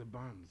saw the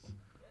bums.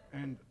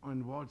 And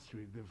on Wall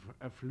Street, the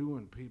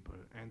affluent people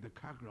and the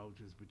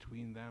cockroaches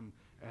between them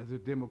as a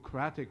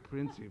democratic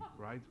principle,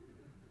 right?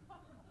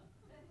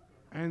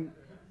 And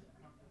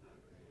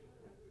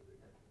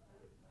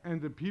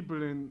the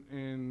people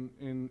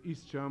in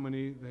East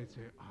Germany, they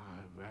say,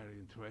 very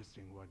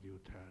interesting what you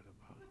tell about.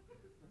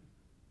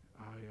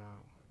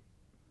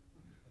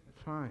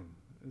 Fine,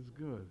 it's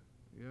good,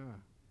 yeah.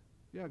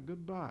 Yeah,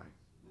 goodbye.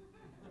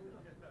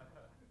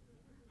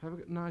 Have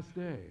a nice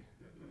day.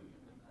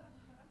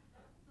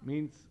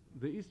 Means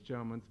the East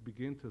Germans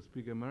begin to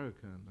speak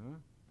American, huh?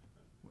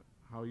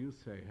 How you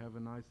say, have a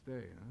nice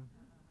day,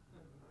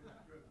 huh?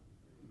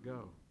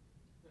 Go.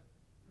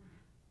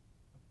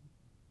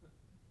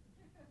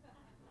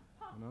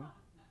 You know?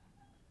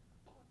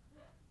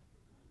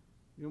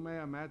 You may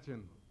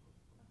imagine.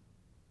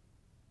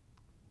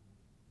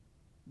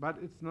 But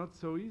it's not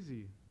so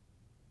easy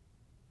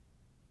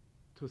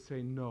to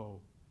say no,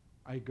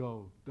 I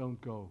go, don't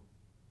go.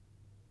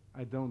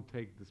 I don't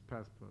take this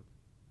passport.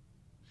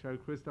 Shall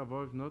Christa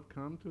Wolf not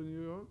come to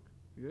New York?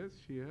 Yes,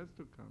 she has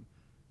to come.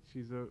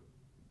 She's an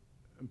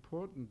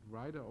important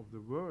writer of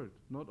the world,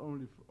 not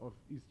only of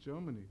East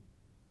Germany.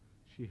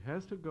 She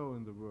has to go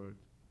in the world.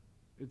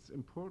 It's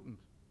important.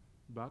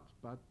 But,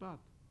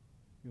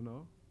 you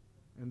know?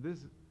 And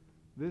this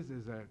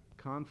is a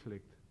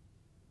conflict.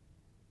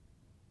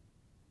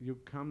 You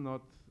come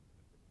not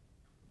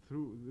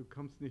through, du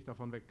kommst nicht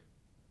davon weg.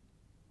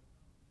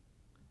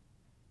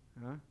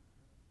 Yeah?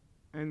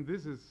 And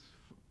this is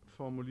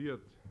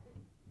formuliert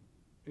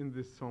in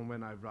this song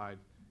when I write,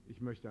 ich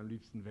möchte am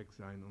liebsten weg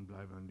sein und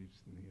bleibe am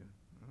liebsten hier.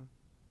 Yeah?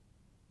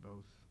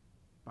 Both.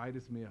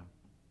 Beides mehr.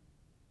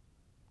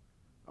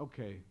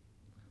 Okay.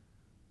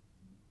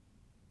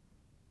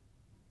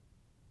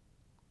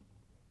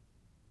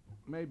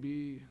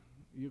 Maybe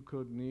you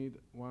could need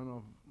one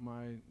of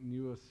my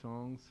newer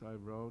songs I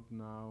wrote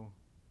now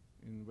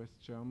in West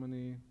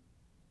Germany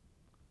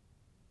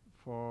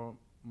for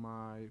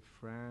my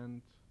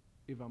friend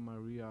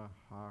Eva-Marie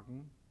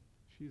Hagen.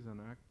 She's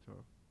an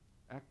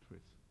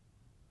actress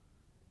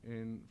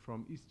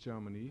from East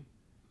Germany.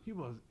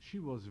 She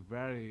was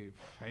very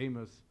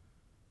famous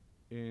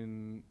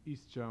in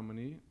East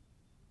Germany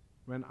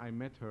when I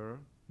met her,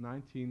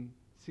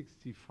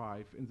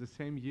 1965, in the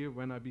same year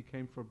when I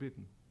became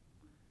forbidden.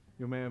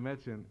 You may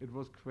imagine, it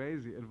was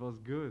crazy, it was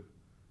good.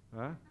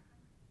 Huh?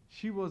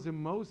 She was the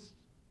most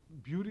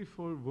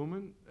beautiful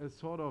woman, a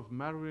sort of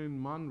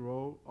Marilyn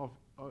Monroe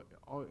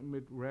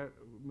mit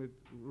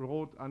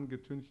rot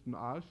angetünchten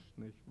Arsch,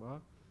 nicht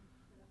wahr?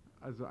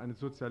 Also eine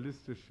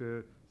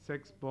sozialistische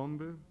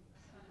Sexbombe.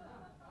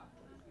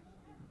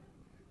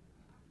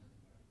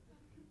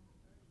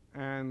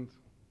 And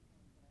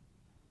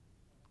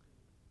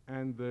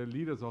the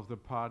leaders of the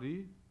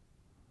party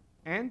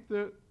and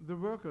the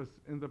workers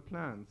in the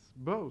plants,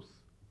 both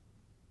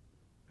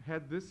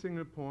had this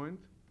single point: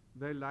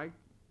 they liked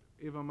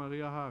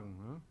Eva-Marie Hagen.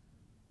 Huh?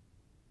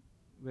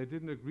 They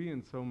didn't agree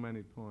in so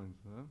many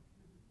points. Huh?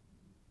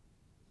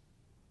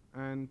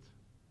 And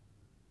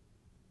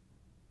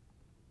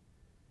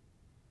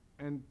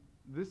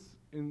this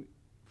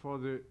for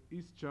the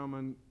East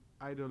German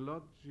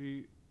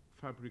ideology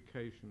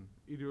fabrication,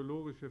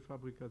 ideologische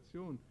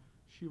Fabrikation,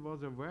 she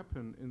was a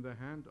weapon in the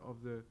hand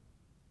of the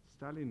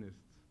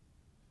Stalinists.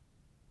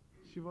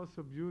 She was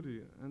so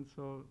beauty and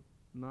so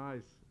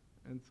nice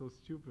and so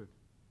stupid.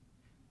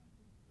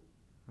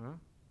 Huh?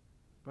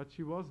 But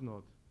she was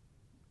not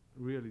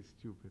really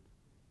stupid.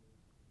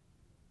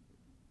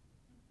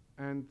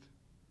 And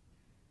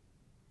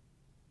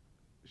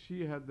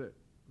she had the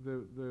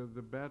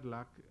bad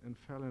luck and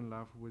fell in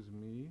love with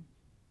me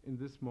in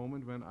this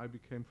moment when I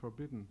became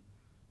forbidden.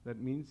 That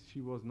means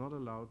she was not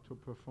allowed to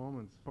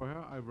performance. For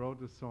her I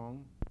wrote a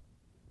song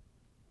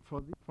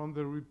from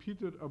the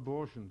repeated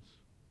abortions,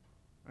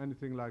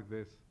 anything like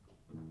this.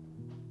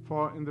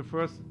 For in the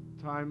first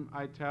time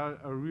I tell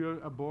a real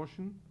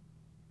abortion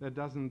that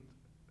doesn't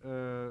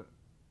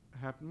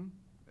happen,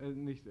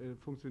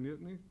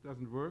 funktioniert nicht,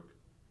 doesn't work.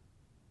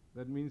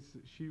 That means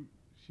she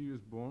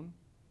is born,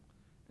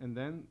 and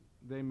then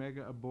they make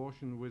an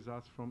abortion with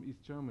us from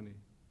East Germany.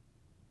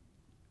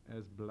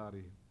 as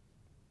bloody.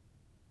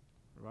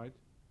 Right?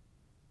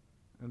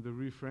 And the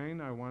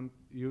refrain, I want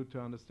you to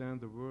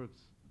understand the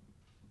words.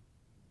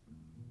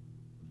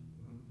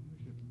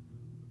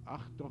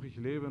 Ach doch, ich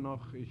lebe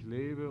noch, ich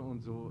lebe,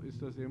 und so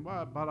ist das eben,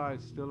 but I'm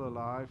still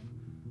alive,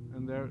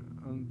 and that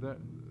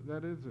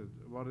is it,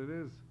 what it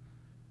is.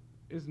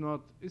 Ist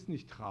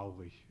nicht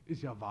traurig,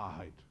 ist ja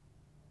Wahrheit.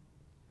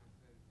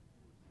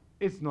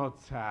 It's not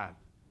sad.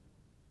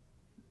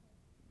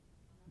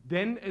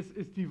 Denn es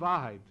ist die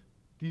Wahrheit,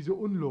 diese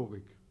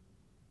Unlogik.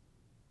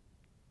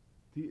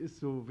 Die ist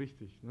so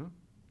wichtig, ne?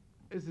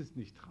 Es ist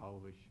nicht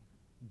traurig,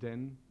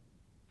 denn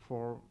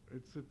for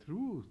it's the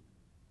truth,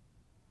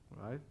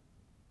 right?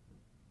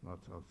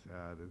 Not so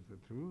sad, it's the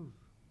truth.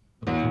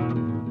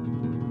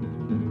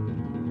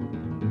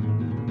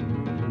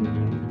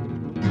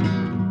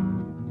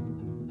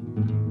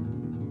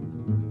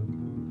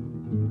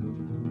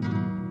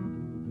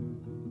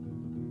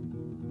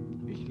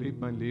 Ich lebe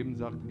mein Leben,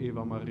 sagt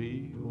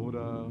Eva-Marie,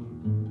 oder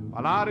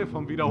Ballade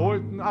vom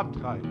wiederholten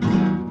Abtreiben.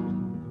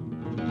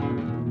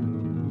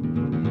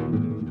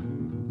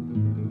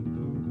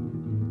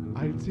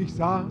 Als ich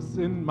saß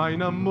in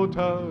meiner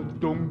Mutter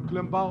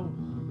dunklem Bauch,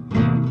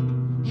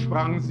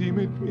 sprang sie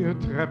mit mir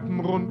Treppen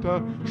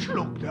runter,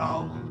 schluckte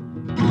auch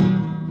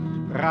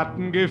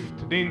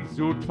Rattengift, den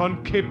Sud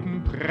von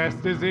Kippen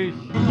presste sich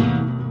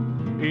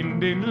in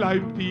den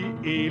Leib die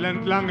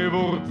elendlange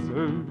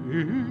Wurzel.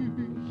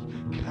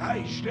 Ich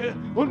kreischte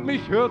und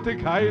mich hörte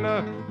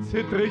keiner,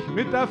 zittrig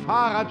mit der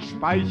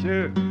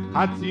Fahrradspeiche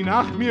hat sie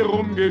nach mir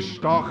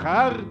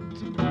rumgestochert,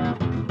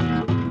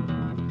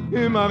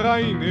 immer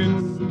rein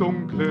ins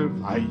dunkle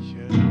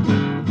Weiche.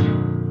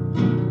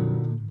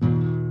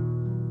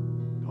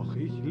 Doch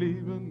ich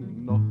lebe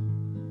noch,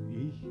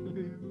 ich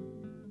lebe,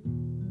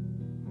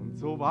 und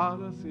so war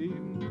das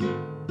eben.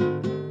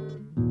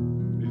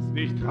 Ist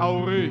nicht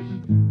traurig,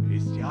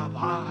 ist ja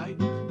Wahrheit,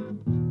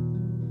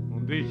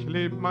 und ich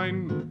lebe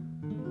mein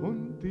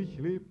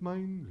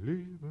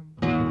Leben.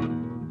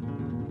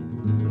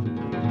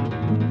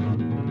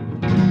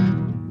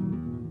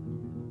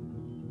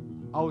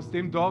 Aus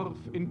dem Dorf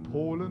in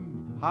Polen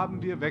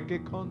haben wir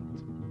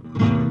weggekonnt.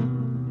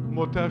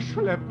 Mutter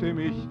schleppte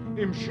mich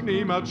im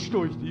Schneematsch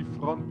durch die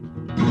Front.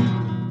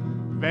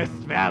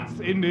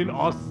 Westwärts in den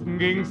Osten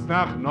ging's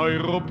nach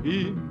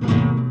Neuruppin.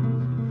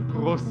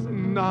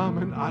 Russen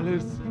nahmen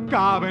alles,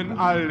 gaben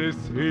alles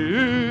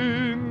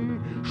hin.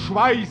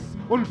 Schweiß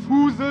und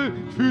Fusel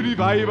für die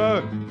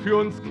Weiber, für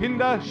uns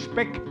Kinder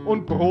Speck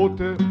und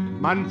Brote.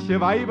 Manche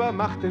Weiber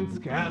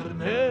machten's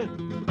gerne,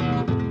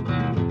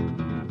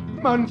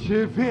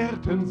 manche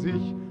wehrten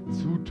sich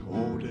zu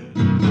Tode.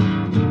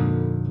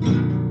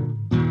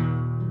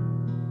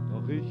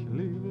 Doch ich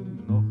lebe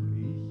noch,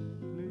 ich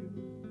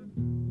lebe,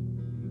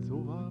 und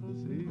so war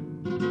das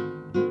eben.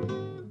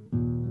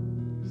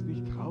 Ist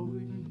nicht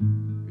traurig,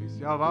 ist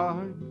ja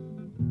Wahrheit,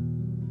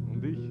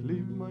 und ich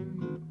lebe mein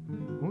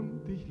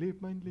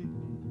Leben.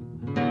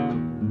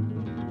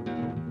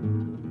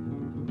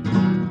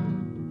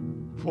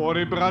 Vor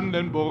dem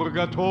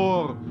Brandenburger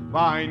Tor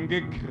war ein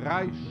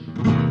Gekreisch.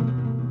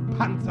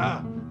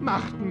 Panzer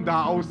machten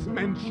da aus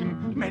Menschen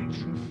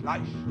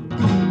Menschenfleisch.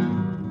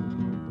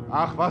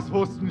 Ach, was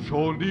wussten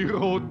schon die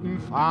roten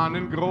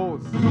Fahnen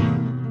groß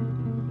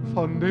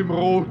von dem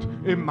Rot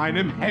in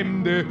meinem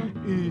Hemde?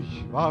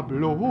 Ich war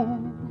bloß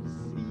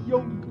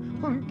jung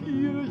und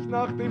gierig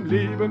nach dem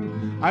Leben,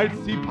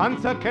 als die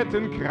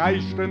Panzerketten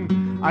kreischten,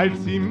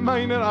 als sie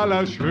meinen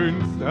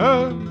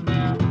allerschönsten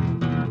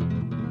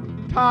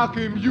Tag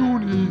im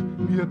Juni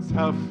mir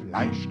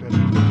zerfleischten.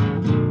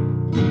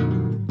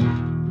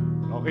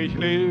 Noch ich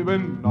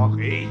lebe,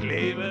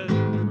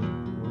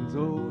 und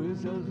so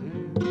ist es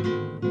eben.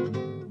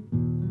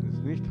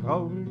 Ist nicht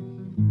traurig,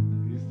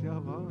 ist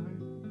ja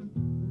Wahrheit,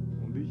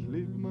 und ich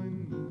lebe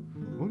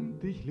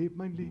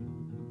mein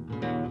Leben.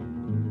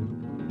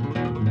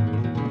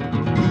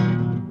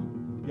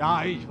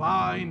 Ja, ich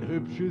war ein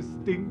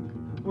hübsches Ding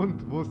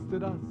und wusste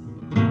das,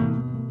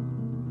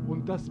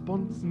 und das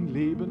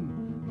Bonzenleben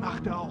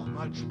machte auch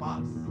mal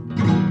Spaß.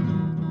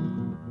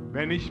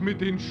 Wenn ich mit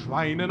den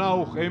Schweinen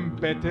auch im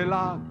Bette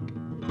lag,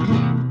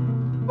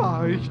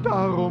 war ich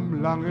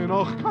darum lange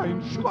noch kein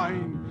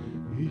Schwein.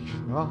 Ich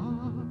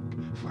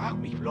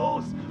frag mich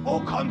bloß, wo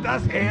kommt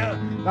das her,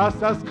 dass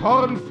das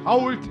Korn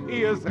fault,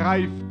 ehe es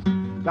reift,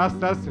 dass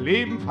das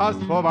Leben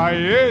fast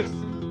vorbei ist,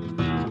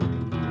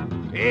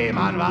 ehe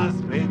man was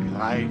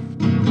begreift.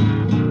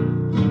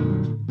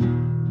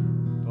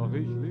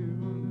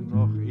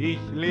 Doch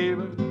ich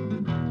lebe,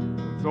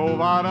 so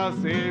war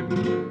das eben.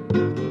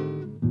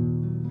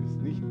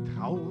 Ist nicht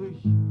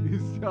traurig,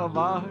 ist ja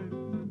Wahrheit,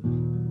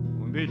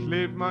 und ich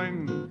lebe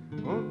mein Leben.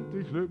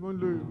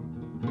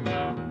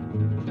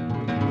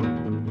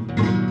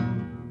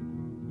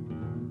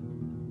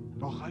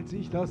 Doch als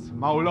ich das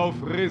Maul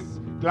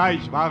aufriss,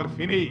 gleich war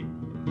Fini.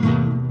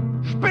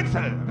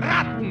 Spitzel,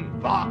 Ratten,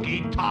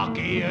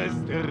 Walkie-Talkie,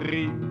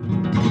 Hysterie.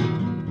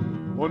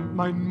 Und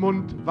mein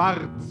Mund war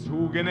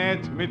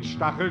zugenäht mit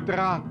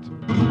Stacheldraht.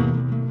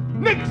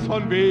 nix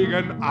von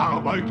wegen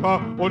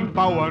Arbeiter- und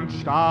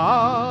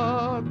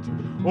Bauernstaat.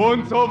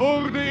 Und so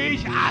wurde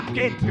ich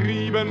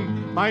abgetrieben,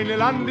 meine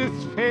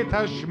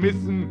Landesväter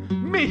schmissen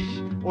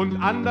mich und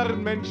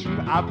anderen Menschen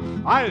ab,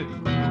 halt,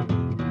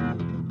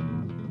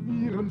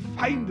 ihren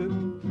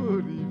Feinden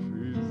vor die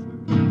Füße.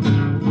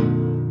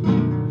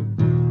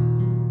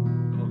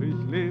 Noch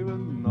ich lebe,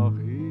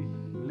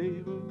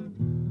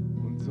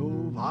 und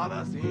so war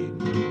das eben.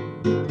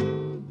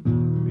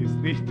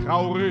 Ist nicht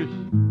traurig,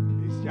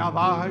 ist ja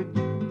Wahrheit.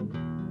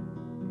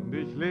 Und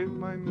ich lebe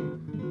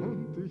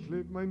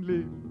mein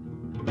Leben.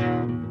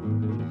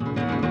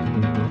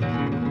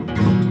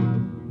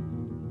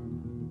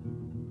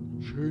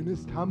 Schön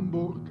ist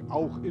Hamburg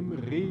auch im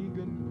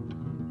Regen.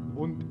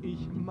 Und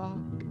ich mag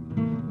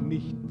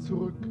nicht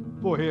zurück,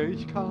 woher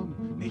ich kam,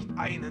 nicht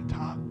einen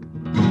Tag.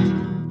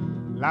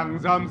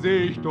 Langsam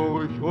sehe ich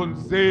durch und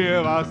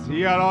sehe, was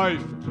hier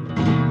läuft.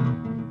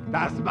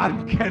 Dass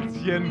man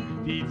Kätzchen,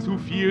 die zu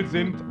viel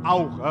sind,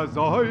 auch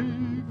ersäuft.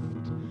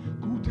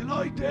 Gute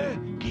Leute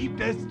gibt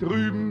es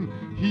drüben,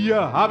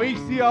 hier habe ich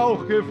sie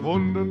auch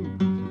gefunden.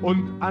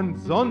 Und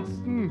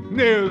ansonsten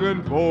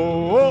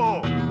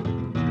nirgendwo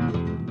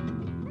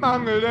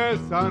mangelt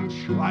es an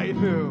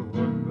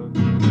Schweinehunden.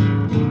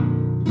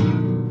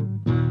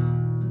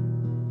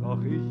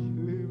 Doch ich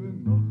lebe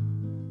noch,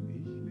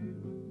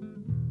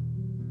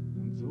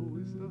 und so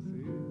ist das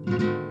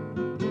eben.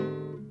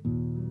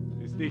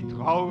 Ist nicht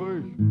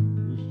traurig,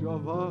 ist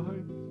ja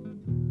Wahrheit.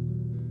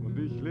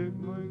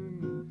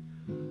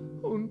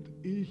 Und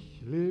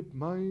ich lebe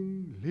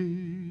mein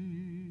Leben.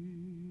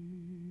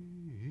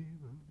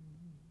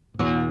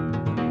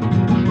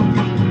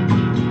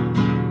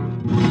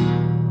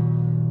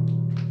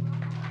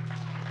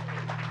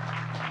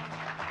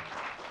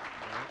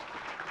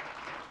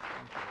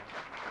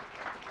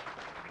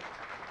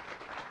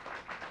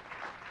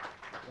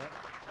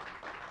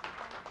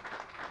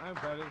 I'm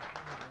fertig.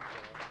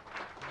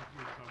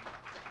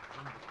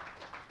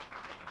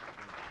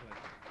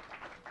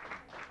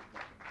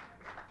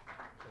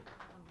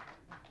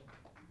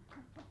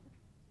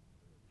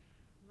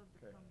 Love the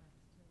comments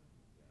too.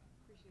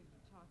 Appreciate you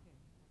talking.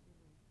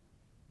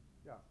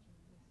 Ja.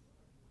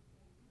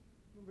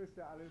 Nun wisst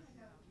ihr alles.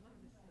 Yeah, love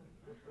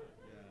to see.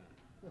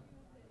 Ja.